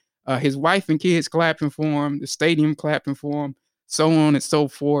moment. His wife and kids clapping for him, the stadium clapping for him, so on and so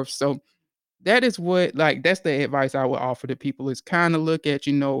forth. So that is that's the advice I would offer to people, is kind of look at,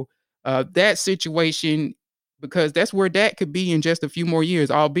 that situation, because that's where Dak could be in just a few more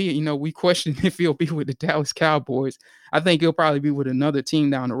years, albeit, we question if he'll be with the Dallas Cowboys. I think he'll probably be with another team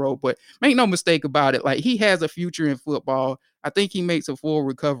down the road, but make no mistake about it. Like, he has a future in football. I think he makes a full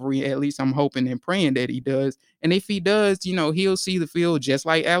recovery. At least I'm hoping and praying that he does. And if he does, he'll see the field just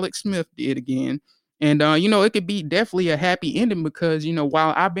like Alex Smith did again. And, it could be definitely a happy ending because,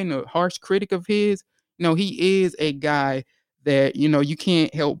 while I've been a harsh critic of his, he is a guy that, you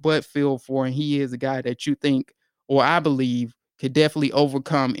can't help but feel for. And he is a guy that you think, or I believe, could definitely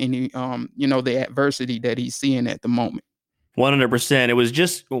overcome any, the adversity that he's seeing at the moment. 100%. It was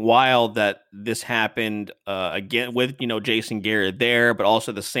just wild that this happened again with, Jason Garrett there, but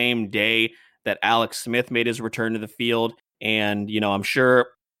also the same day that Alex Smith made his return to the field. And, I'm sure,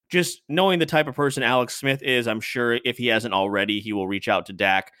 just knowing the type of person Alex Smith is, I'm sure if he hasn't already, he will reach out to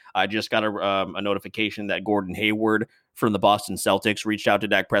Dak. I just got a notification that Gordon Hayward from the Boston Celtics reached out to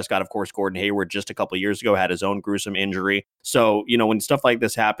Dak Prescott. Of course, Gordon Hayward just a couple of years ago had his own gruesome injury. So, when stuff like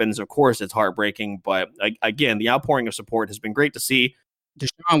this happens, of course, it's heartbreaking. But again, the outpouring of support has been great to see.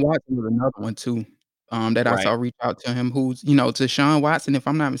 Deshaun Watson was another one, too, that I saw reach out to him, who's, Deshaun Watson, if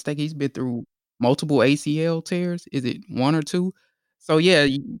I'm not mistaken, he's been through multiple ACL tears. Is it one or two? So, yeah,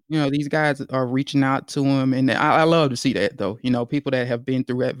 these guys are reaching out to him, and I love to see that, though. People that have been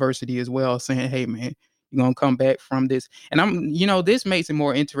through adversity as well saying, hey, man, you're going to come back from this. And this makes it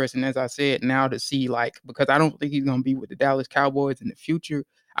more interesting, as I said, now to see, because I don't think he's going to be with the Dallas Cowboys in the future.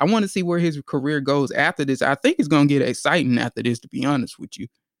 I want to see where his career goes after this. I think it's going to get exciting after this, to be honest with you.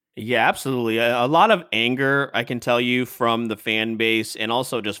 Yeah, absolutely. A lot of anger, I can tell you, from the fan base and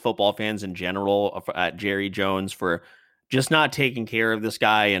also just football fans in general at Jerry Jones for just not taking care of this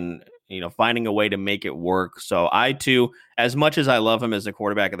guy and, finding a way to make it work. So I, too, as much as I love him as the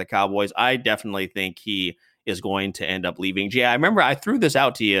quarterback of the Cowboys, I definitely think he is going to end up leaving. Jay, I remember I threw this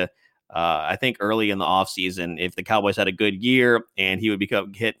out to you, I think early in the offseason, if the Cowboys had a good year and he would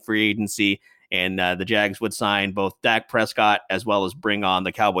hit free agency and the Jags would sign both Dak Prescott as well as bring on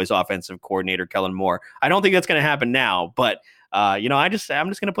the Cowboys offensive coordinator, Kellen Moore. I don't think that's going to happen now, but I'm just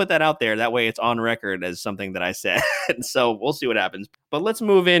going to put that out there. That way it's on record as something that I said. So we'll see what happens. But let's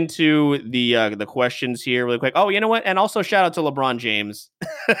move into the questions here really quick. Oh, you know what? And also shout out to LeBron James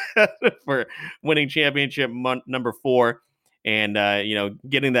for winning championship number 4 and,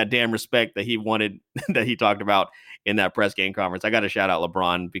 getting that damn respect that he wanted, that he talked about in that press game conference. I got to shout out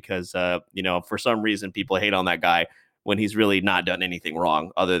LeBron because, for some reason people hate on that guy when he's really not done anything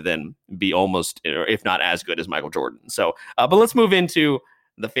wrong other than be almost, or if not as good as Michael Jordan. So, but let's move into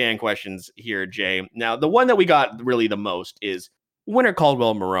the fan questions here, Jay. Now, the one that we got really the most is, when are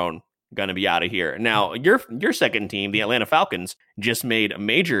Caldwell Marone going to be out of here? Now, your second team, the Atlanta Falcons, just made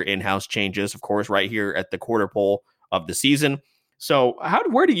major in-house changes, of course, right here at the quarter pole of the season. So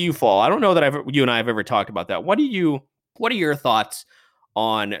where do you fall? I don't know that you and I have ever talked about that. What are your thoughts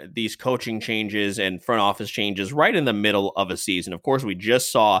on these coaching changes and front office changes right in the middle of a season? Of course, we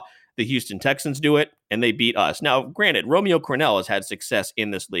just saw the Houston Texans do it, and they beat us. Now, granted, Romeo Crennel has had success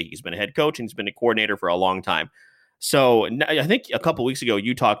in this league. He's been a head coach, and he's been a coordinator for a long time. So I think a couple weeks ago,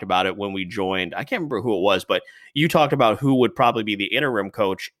 you talked about it when we joined. I can't remember who it was, but you talked about who would probably be the interim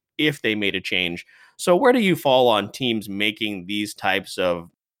coach if they made a change. So where do you fall on teams making these types of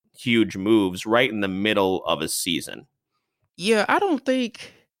huge moves right in the middle of a season? Yeah, I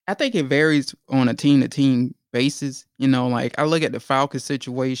think it varies on a team-to-team basis. I look at the Falcons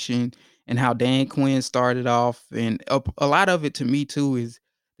situation, and how Dan Quinn started off. And a lot of it to me too is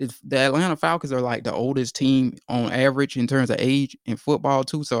the Atlanta Falcons are like the oldest team on average in terms of age in football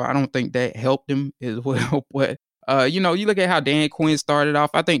too. So I don't think that helped them as well. But you look at how Dan Quinn started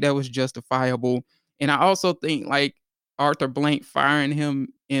off. I think that was justifiable. And I also think like Arthur Blank firing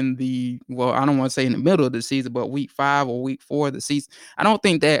him I don't want to say in the middle of the season, but week 5 or week 4 of the season, I don't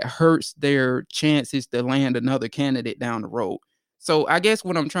think that hurts their chances to land another candidate down the road. So I guess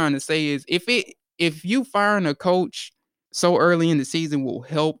what I'm trying to say is if you firing a coach so early in the season will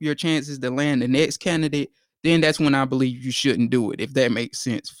help your chances to land the next candidate, then that's when I believe you shouldn't do it, if that makes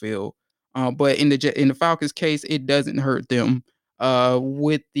sense, Phil. But in the Falcons case, it doesn't hurt them.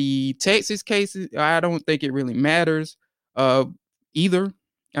 With the Texas cases, I don't think it really matters either.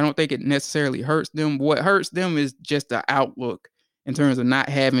 I don't think it necessarily hurts them. What hurts them is just the outlook in terms of not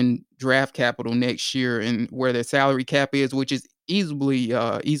having draft capital next year and where their salary cap is, which is easily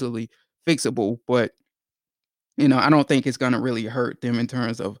fixable. But I don't think it's going to really hurt them in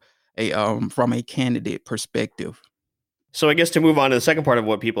terms of from a candidate perspective. So I guess to move on to the second part of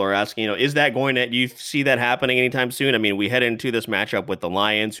what people are asking, is that do you see that happening anytime soon? I mean, we head into this matchup with the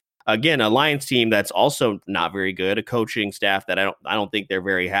Lions. Again, a Lions team that's also not very good, a coaching staff that I don't think they're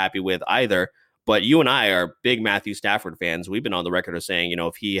very happy with either. But you and I are big Matthew Stafford fans. We've been on the record of saying,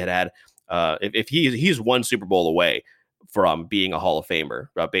 if he had if he's one Super Bowl away from being a Hall of Famer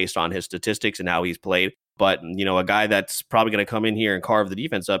based on his statistics and how he's played. But, a guy that's probably going to come in here and carve the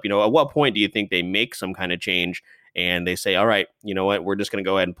defense up, at what point do you think they make some kind of change and they say, all right, you know what, we're just going to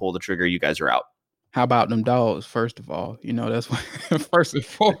go ahead and pull the trigger. You guys are out. How about them dogs, first of all? That's what, first and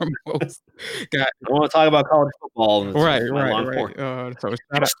foremost. I want to talk about college football. Right.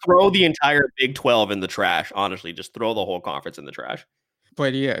 Just throw the entire Big 12 in the trash, honestly. Just throw the whole conference in the trash.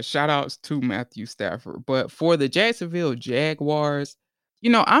 But yeah, shout outs to Matthew Stafford. But for the Jacksonville Jaguars,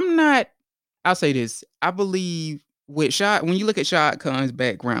 I'll say this. I believe when you look at Shad Khan's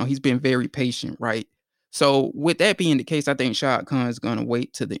background, he's been very patient, right? So with that being the case, I think Shad Khan is going to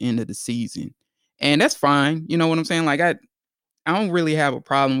wait to the end of the season. And that's fine. You know what I'm saying? Like, I don't really have a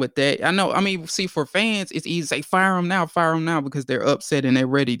problem with that. See, for fans, it's easy to say, fire them now because they're upset and they're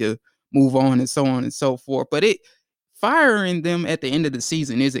ready to move on and so on and so forth. But firing them at the end of the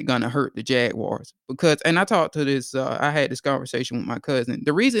season isn't going to hurt the Jaguars and I talked to this, I had this conversation with my cousin.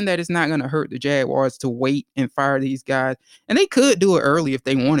 The reason that it's not going to hurt the Jaguars to wait and fire these guys, and they could do it early if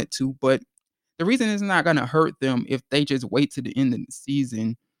they wanted to, but the reason it's not going to hurt them if they just wait to the end of the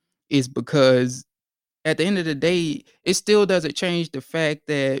season is because at the end of the day, it still doesn't change the fact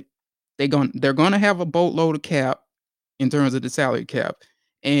that they're going to have a boatload of cap in terms of the salary cap.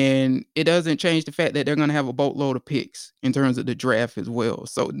 And it doesn't change the fact that they're going to have a boatload of picks in terms of the draft as well.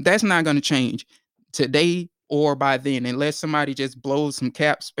 So that's not going to change today or by then, unless somebody just blows some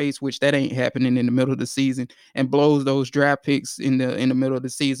cap space, which that ain't happening in the middle of the season, and blows those draft picks in the middle of the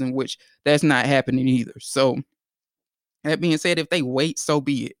season, which that's not happening either. So that being said, if they wait, so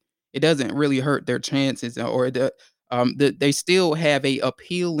be it. It doesn't really hurt their chances, or they still have a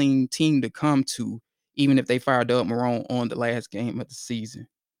appealing team to come to, even if they fired Doug Marrone on the last game of the season.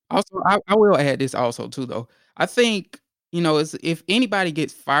 Also, I will add this also too, though. I think, if anybody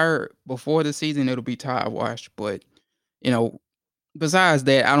gets fired before the season, it'll be Todd Wash. But, besides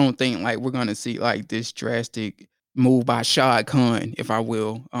that, I don't think like we're gonna see like this drastic move by Shad Khan, if I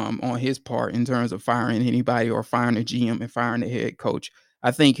will, on his part in terms of firing anybody or firing a GM and firing the head coach. I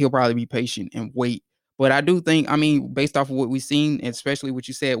think he'll probably be patient and wait. But I do think, based off of what we've seen, especially what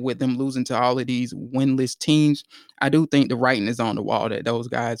you said with them losing to all of these winless teams, I do think the writing is on the wall that those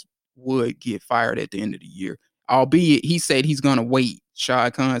guys would get fired at the end of the year. Albeit, he said he's going to wait.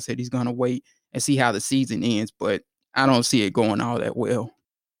 Shad Khan said he's going to wait and see how the season ends. But I don't see it going all that well.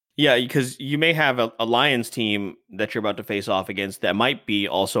 Yeah, because you may have a Lions team that you're about to face off against that might be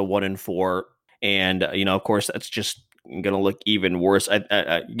also 1-4. And, of course, that's just going to look even worse.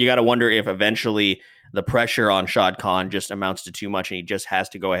 You got to wonder if eventually the pressure on Shad Khan just amounts to too much and he just has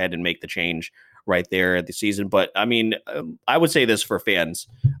to go ahead and make the change right there at the season. But I would say this for fans,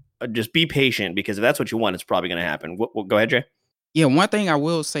 just be patient, because if that's what you want, it's probably going to happen. Go ahead, Jay. Yeah, one thing I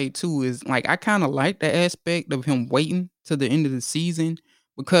will say too is like I kind of like the aspect of him waiting to the end of the season,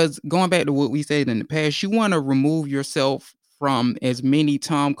 because going back to what we said in the past, you want to remove yourself from as many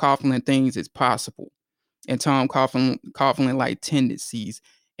Tom Coughlin things as possible and Tom Coughlin like tendencies.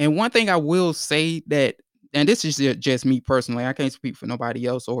 And one thing I will say that, and this is just me personally, I can't speak for nobody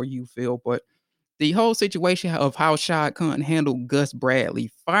else or you, Phil, but the whole situation of how Shad Khan handled Gus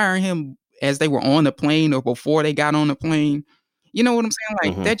Bradley, firing him as they were on the plane or before they got on the plane, you know what I'm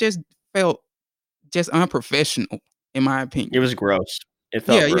saying? Like that just felt just unprofessional, in my opinion. It was gross. It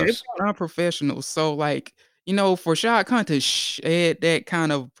felt It gross. felt unprofessional. So, like, you know, for Shad Khan to shed that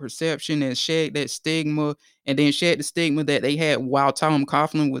kind of perception and shed that stigma, and then shed the stigma that they had while Tom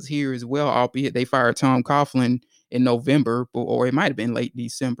Coughlin was here as well, albeit they fired Tom Coughlin in November, or it might have been late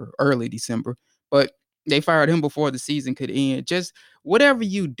December, early December, but they fired him before the season could end. Just whatever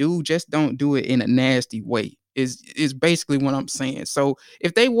you do, just don't do it in a nasty way. Is basically what I'm saying. So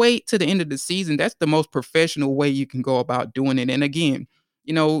if they wait to the end of the season, that's the most professional way you can go about doing it. And again,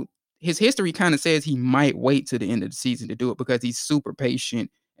 you know, his history kind of says he might wait to the end of the season to do it because he's super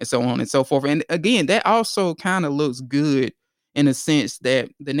patient and so on and so forth. And again, that also kind of looks good in a sense that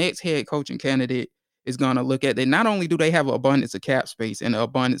the next head coaching candidate is going to look at it. Not only do they have an abundance of cap space and an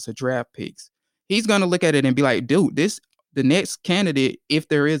abundance of draft picks, he's going to look at it and be like, dude, the next candidate, if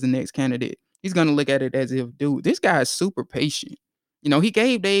there is a next candidate, he's going to look at it as if, dude, this guy is super patient. You know, he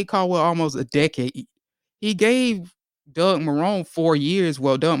gave Dave Caldwell almost a decade. He gave Doug Marrone 4 years.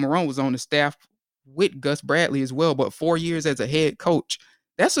 Well, Doug Marrone was on the staff with Gus Bradley as well, but 4 years as a head coach.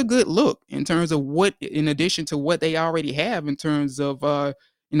 That's a good look in terms of what, in addition to what they already have in terms of,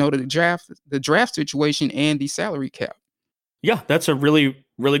 you know, the draft situation and the salary cap. Yeah, that's a really,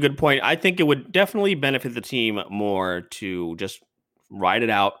 really good point. I think it would definitely benefit the team more to just ride it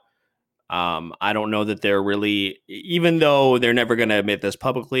out. I don't know that they're really, even though they're never going to admit this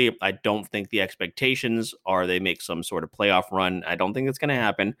publicly, I don't think the expectations are they make some sort of playoff run. I don't think it's going to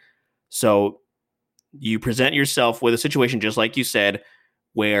happen. So you present yourself with a situation, just like you said,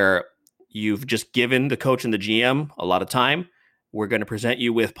 where you've just given the coach and the GM a lot of time. We're going to present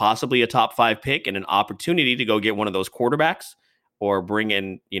you with possibly a top 5 pick and an opportunity to go get one of those quarterbacks or bring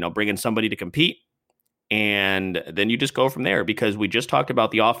in somebody to compete. And then you just go from there, because we just talked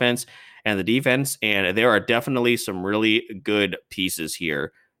about the offense and the defense, and there are definitely some really good pieces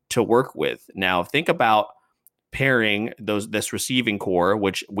here to work with. Now, think about pairing this receiving core,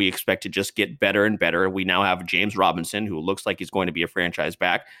 which we expect to just get better and better. We now have James Robinson, who looks like he's going to be a franchise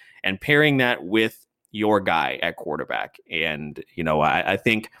back, and pairing that with your guy at quarterback. And, you know, I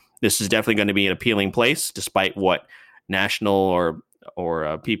think this is definitely going to be an appealing place, despite what national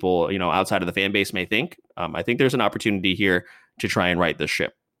or people, you know, outside of the fan base may think. I think there's an opportunity here to try and right this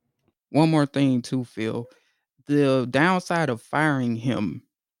ship. One more thing too, Phil. The downside of firing him,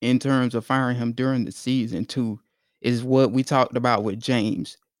 in terms of firing him during the season too, is what we talked about with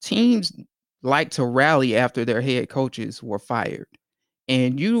James. Teams like to rally after their head coaches were fired.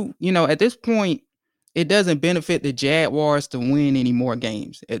 And you know, at this point, it doesn't benefit the Jaguars to win any more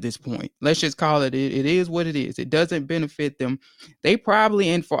games at this point. Let's just call it is what it is. It doesn't benefit them. They probably,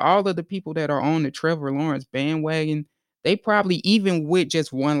 and for all of the people that are on the Trevor Lawrence bandwagon, they probably, even with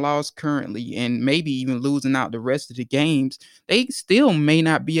just one loss currently and maybe even losing out the rest of the games, they still may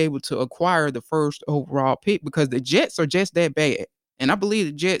not be able to acquire the first overall pick because the Jets are just that bad. And I believe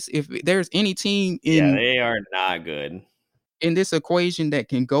the Jets, if there's any team they are not good in this equation that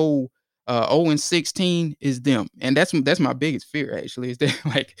can go 0-16, is them. And that's my biggest fear, actually, is that,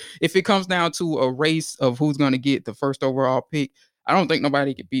 like, if it comes down to a race of who's going to get the first overall pick, I don't think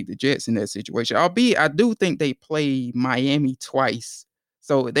nobody could beat the Jets in that situation. Albeit, I do think they play Miami twice,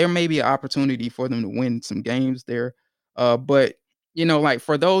 so there may be an opportunity for them to win some games there. But, you know, like,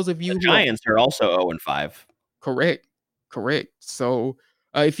 for those of you the Giants are also 0-5. Correct. So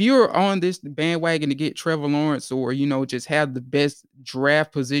if you're on this bandwagon to get Trevor Lawrence, or, you know, just have the best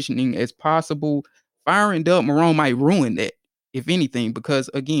draft positioning as possible, firing Doug Marrone might ruin that, if anything, because,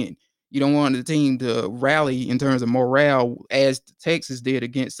 again, you don't want the team to rally in terms of morale as Texas did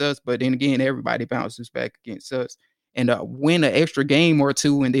against us. But then again, everybody bounces back against us, and win an extra game or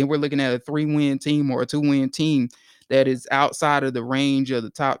two. And then we're looking at a 3-win team or a 2-win team that is outside of the range of the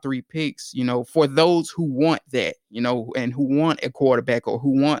top 3 picks, you know, for those who want that, you know, and who want a quarterback or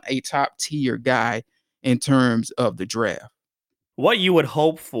who want a top tier guy in terms of the draft. What you would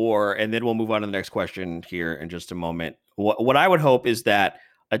hope for, and then we'll move on to the next question here in just a moment. What I would hope is that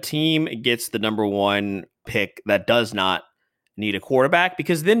a team gets the number 1 pick that does not need a quarterback,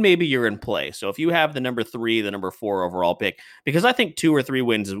 because then maybe you're in play. So if you have the number 3, the number 4 overall pick, because I think 2 or 3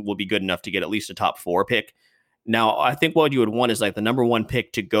 wins will be good enough to get at least a top 4 pick. Now, I think what you would want is like the number 1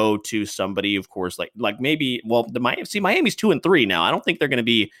 pick to go to somebody, of course, like maybe, well, Miami's 2-3 now. I don't think they're going to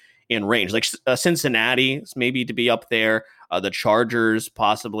be in range. Like Cincinnati, maybe to be up there. The Chargers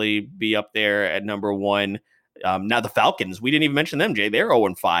possibly be up there at number 1. Now the Falcons, we didn't even mention them, Jay. They're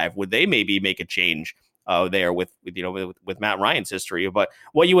 0-5. Would they maybe make a change there with Matt Ryan's history? But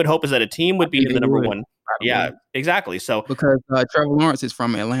what you would hope is that a team would be the number 1. Yeah, exactly. So because Trevor Lawrence is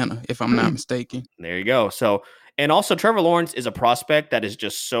from Atlanta, if I'm not mistaken. There you go. So, and also Trevor Lawrence is a prospect that is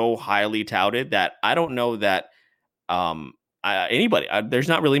just so highly touted that I don't know that anybody. There's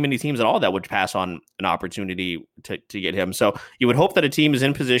not really many teams at all that would pass on an opportunity to get him. So you would hope that a team is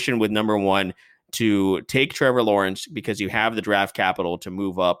in position with number one to take Trevor Lawrence because you have the draft capital to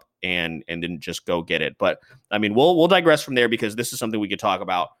move up and then just go get it. But I mean, we'll digress from there because this is something we could talk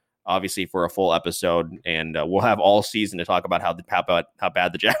about obviously for a full episode, and we'll have all season to talk about how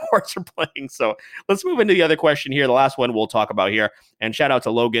bad the Jaguars are playing. So let's move into the other question here. The last one we'll talk about here, and shout out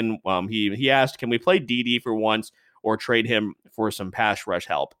to Logan. He asked, can we play Dede for once or trade him for some pass rush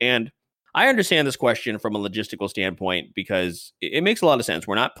help? And I understand this question from a logistical standpoint because it makes a lot of sense.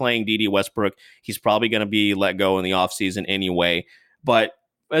 We're not playing Dede Westbrook. He's probably going to be let go in the offseason anyway. But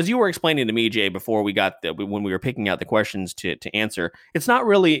as you were explaining to me, Jay, before when we were picking out the questions to answer, it's not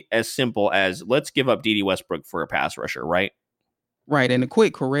really as simple as let's give up Dede Westbrook for a pass rusher, right? Right. And a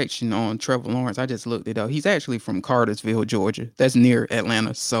quick correction on Trevor Lawrence. I just looked it up. He's actually from Cartersville, Georgia. That's near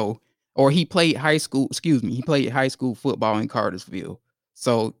Atlanta. He played high school football in Cartersville.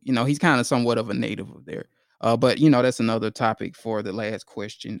 So, he's kind of somewhat of a native of there. But that's another topic for the last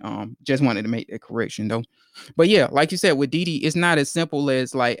question. Just wanted to make that correction though. But yeah, like you said, with Dede, it's not as simple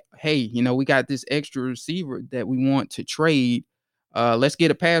as like, hey, we got this extra receiver that we want to trade. Let's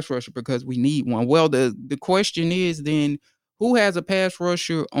get a pass rusher because we need one. Well, the question is then who has a pass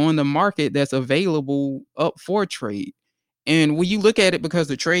rusher on the market that's available up for trade? And when you look at it, because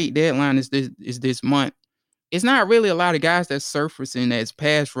the trade deadline is this month, it's not really a lot of guys that's surfacing as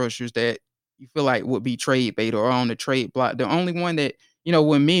pass rushers that you feel like would be trade bait or on the trade block. The only one that,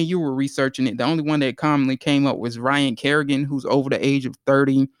 when me and you were researching it, the only one that commonly came up was Ryan Kerrigan, who's over the age of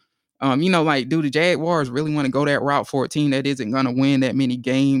 30. Do the Jaguars really want to go that route for a team that isn't going to win that many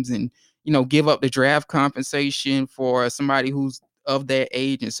games and, give up the draft compensation for somebody who's of that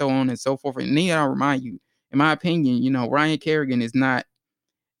age and so on and so forth? And then I'll remind you, in my opinion, Ryan Kerrigan is not,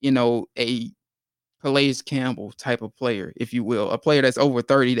 a Calais Campbell type of player, if you will, a player that's over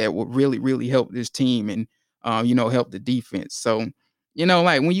 30 that would really, really help this team and, help the defense. So,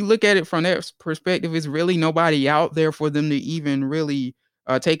 when you look at it from that perspective, it's really nobody out there for them to even really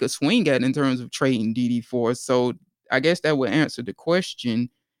take a swing at in terms of trading Dede for. So I guess that would answer the question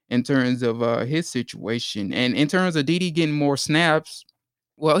in terms of his situation. And in terms of Dede getting more snaps,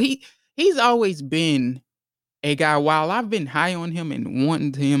 well, he's always been a guy, while I've been high on him and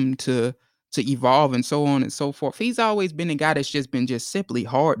wanting him to evolve and so on and so forth, he's always been a guy that's just been simply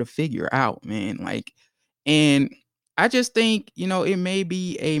hard to figure out, man. And I just think, it may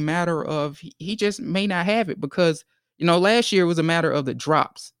be a matter of he just may not have it because, last year was a matter of the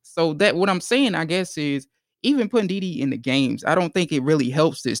drops. So that what I'm saying, I guess, is even putting Dede in the games, I don't think it really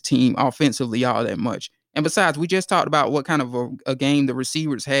helps this team offensively all that much. And besides, we just talked about what kind of a game the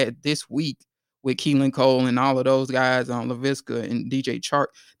receivers had this week with Keelan Cole and all of those guys on Laviska and DJ Chark.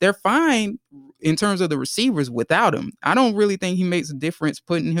 They're fine in terms of the receivers without him. I don't really think he makes a difference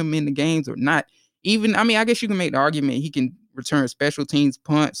putting him in the games or not. I guess you can make the argument he can return special teams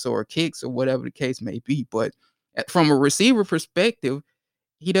punts or kicks or whatever the case may be. But from a receiver perspective,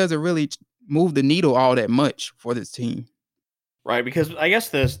 he doesn't really move the needle all that much for this team. Right, because I guess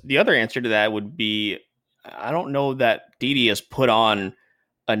the other answer to that would be, I don't know that Dede has put on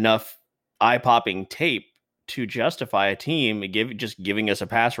enough eye-popping tape to justify a team giving us a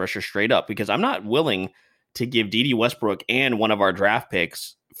pass rusher straight up, because I'm not willing to give Dede Westbrook and one of our draft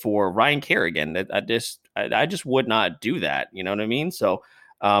picks for Ryan Kerrigan. I just would not do that. You know what I mean? So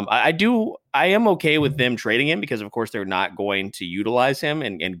I am okay with them trading him because, of course, they're not going to utilize him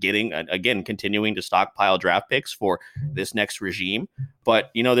and getting, again, continuing to stockpile draft picks for this next regime.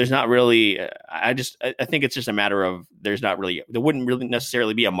 But, there's not really, I think it's just a matter of there wouldn't really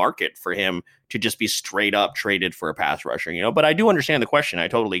necessarily be a market for him to just be straight up traded for a pass rusher, but I do understand the question. I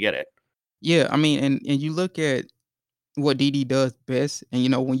totally get it. Yeah. And you look at what Dede does best.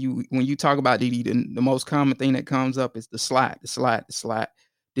 And, when you talk about Dede, the most common thing that comes up is the slide,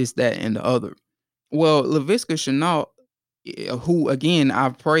 this, that, and the other. Well, Laviska Shenault, who, again,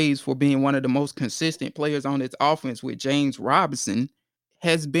 I've praised for being one of the most consistent players on this offense with James Robinson,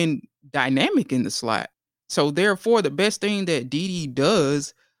 has been dynamic in the slot. So, therefore, the best thing that Dede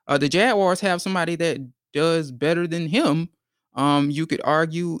does, the Jaguars have somebody that does better than him. You could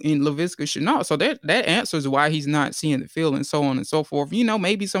argue in Laviska Shenault. So that answers why he's not seeing the field and so on and so forth.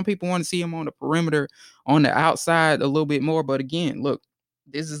 Maybe some people want to see him on the perimeter, on the outside a little bit more. But again, look,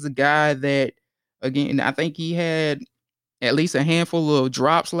 this is a guy that, again, I think he had at least a handful of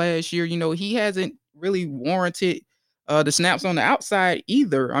drops last year. He hasn't really warranted the snaps on the outside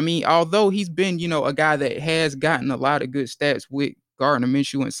either. Although he's been, a guy that has gotten a lot of good stats with Gardner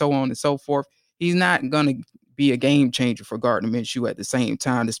Minshew and so on and so forth, he's not going to be a game changer for Gardner Minshew at the same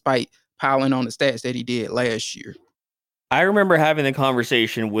time, despite piling on the stats that he did last year. I remember having the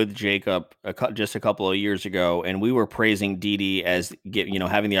conversation with Jacob just a couple of years ago, and we were praising Dede as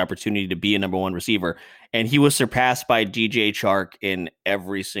having the opportunity to be a number one receiver, and he was surpassed by DJ Chark in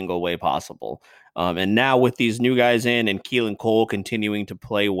every single way possible. And now with these new guys in and Keelan Cole continuing to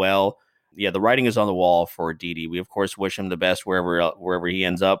play well, the writing is on the wall for Dede. We of course wish him the best wherever he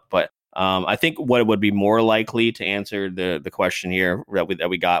ends up, but I think what would be more likely to answer the question here that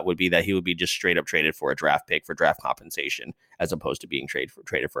we got would be that he would be just straight up traded for a draft pick for draft compensation as opposed to being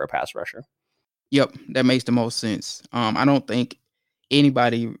traded for a pass rusher. Yep, that makes the most sense. I don't think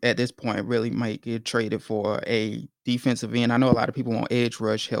anybody at this point really might get traded for a defensive end. I know a lot of people want edge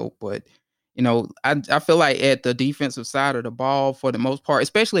rush help, but I feel like at the defensive side of the ball, for the most part,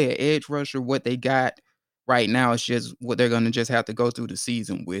 especially at edge rusher, what they got right now is just what they're going to just have to go through the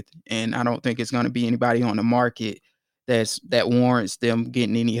season with. And I don't think it's going to be anybody on the market that warrants them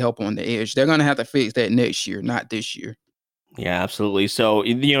getting any help on the edge. They're going to have to fix that next year, not this year. Yeah, absolutely. So,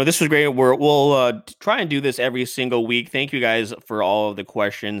 this was great. We'll try and do this every single week. Thank you guys for all of the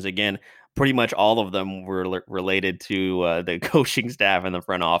questions. Again, pretty much all of them were related to the coaching staff and the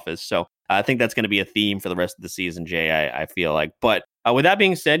front office. So I think that's going to be a theme for the rest of the season, Jay, I feel like. But with that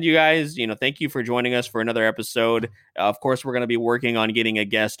being said, you guys, thank you for joining us for another episode. Of course, we're going to be working on getting a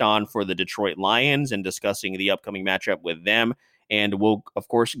guest on for the Detroit Lions and discussing the upcoming matchup with them. And we'll, of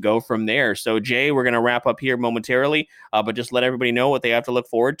course, go from there. So, Jay, we're going to wrap up here momentarily, but just let everybody know what they have to look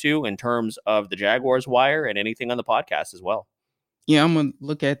forward to in terms of the Jaguars Wire and anything on the podcast as well. Yeah, I'm going to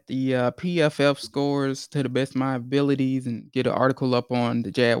look at the PFF scores to the best of my abilities and get an article up on the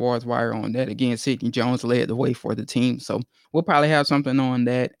Jaguars Wire on that. Again, Sidney Jones led the way for the team. So we'll probably have something on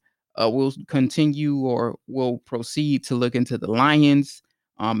that. We'll proceed to look into the Lions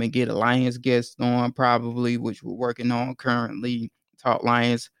and get a Lions guest on probably, which we're working on currently. Talk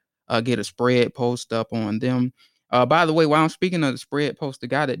Lions, get a spread post up on them. By the way, while I'm speaking of the spread post, the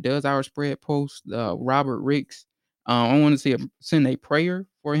guy that does our spread post, Robert Ricks, I want to send a prayer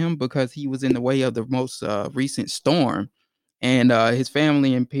for him because he was in the way of the most recent storm, and his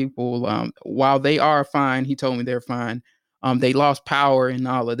family and people, while they are fine, he told me they're fine. They lost power and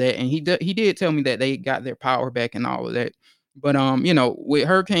all of that, and he did tell me that they got their power back and all of that. But with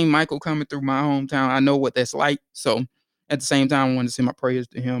Hurricane Michael coming through my hometown, I know what that's like. So at the same time, I want to send my prayers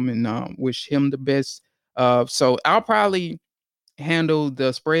to him and wish him the best. So I'll probably handle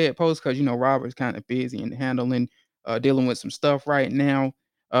the spread post because Robert's kind of busy and dealing with some stuff right now.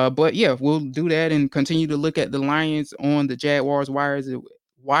 But yeah, we'll do that and continue to look at the Lions on the Jaguars Wire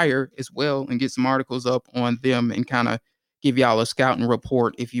as well and get some articles up on them and kind of give y'all a scouting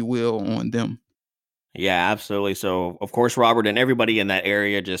report, if you will, on them. Yeah, absolutely. So, of course, Robert and everybody in that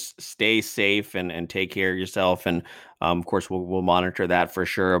area, just stay safe and take care of yourself. And, of course, we'll monitor that for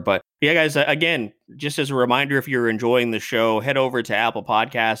sure. But, yeah, guys, again, just as a reminder, if you're enjoying the show, head over to Apple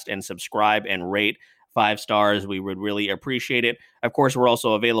Podcast and subscribe and rate 5 stars. We would really appreciate it. Of course, we're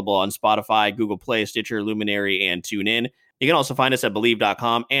also available on Spotify, Google Play, Stitcher, Luminary, and TuneIn. You can also find us at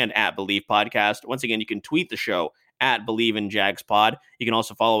Believe.com and at Believe Podcast. Once again, you can tweet the show at Believe in Jags Pod. You can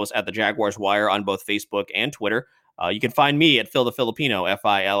also follow us at the Jaguars Wire on both Facebook and Twitter. You can find me at Phil the Filipino,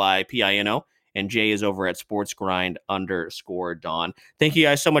 Filipino, and Jay is over at SportsGrind_Don. Thank you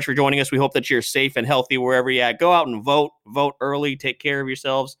guys so much for joining us. We hope that you're safe and healthy wherever you're at. Go out and vote early, take care of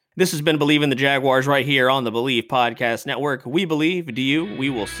yourselves. This has been Believe in the Jaguars right here on the Believe Podcast Network. We believe, do you?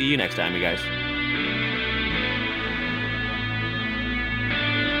 We will see you next time, you guys.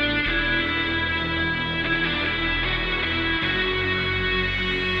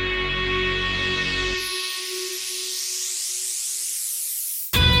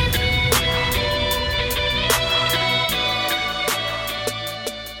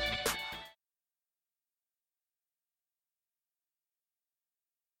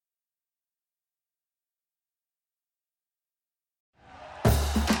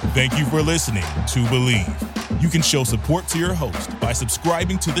 Thank you for listening to Believe. You can show support to your host by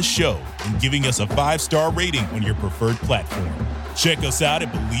subscribing to the show and giving us a 5-star rating on your preferred platform. Check us out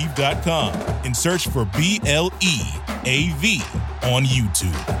at Believe.com and search for BLEAV on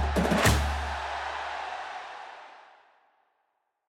YouTube.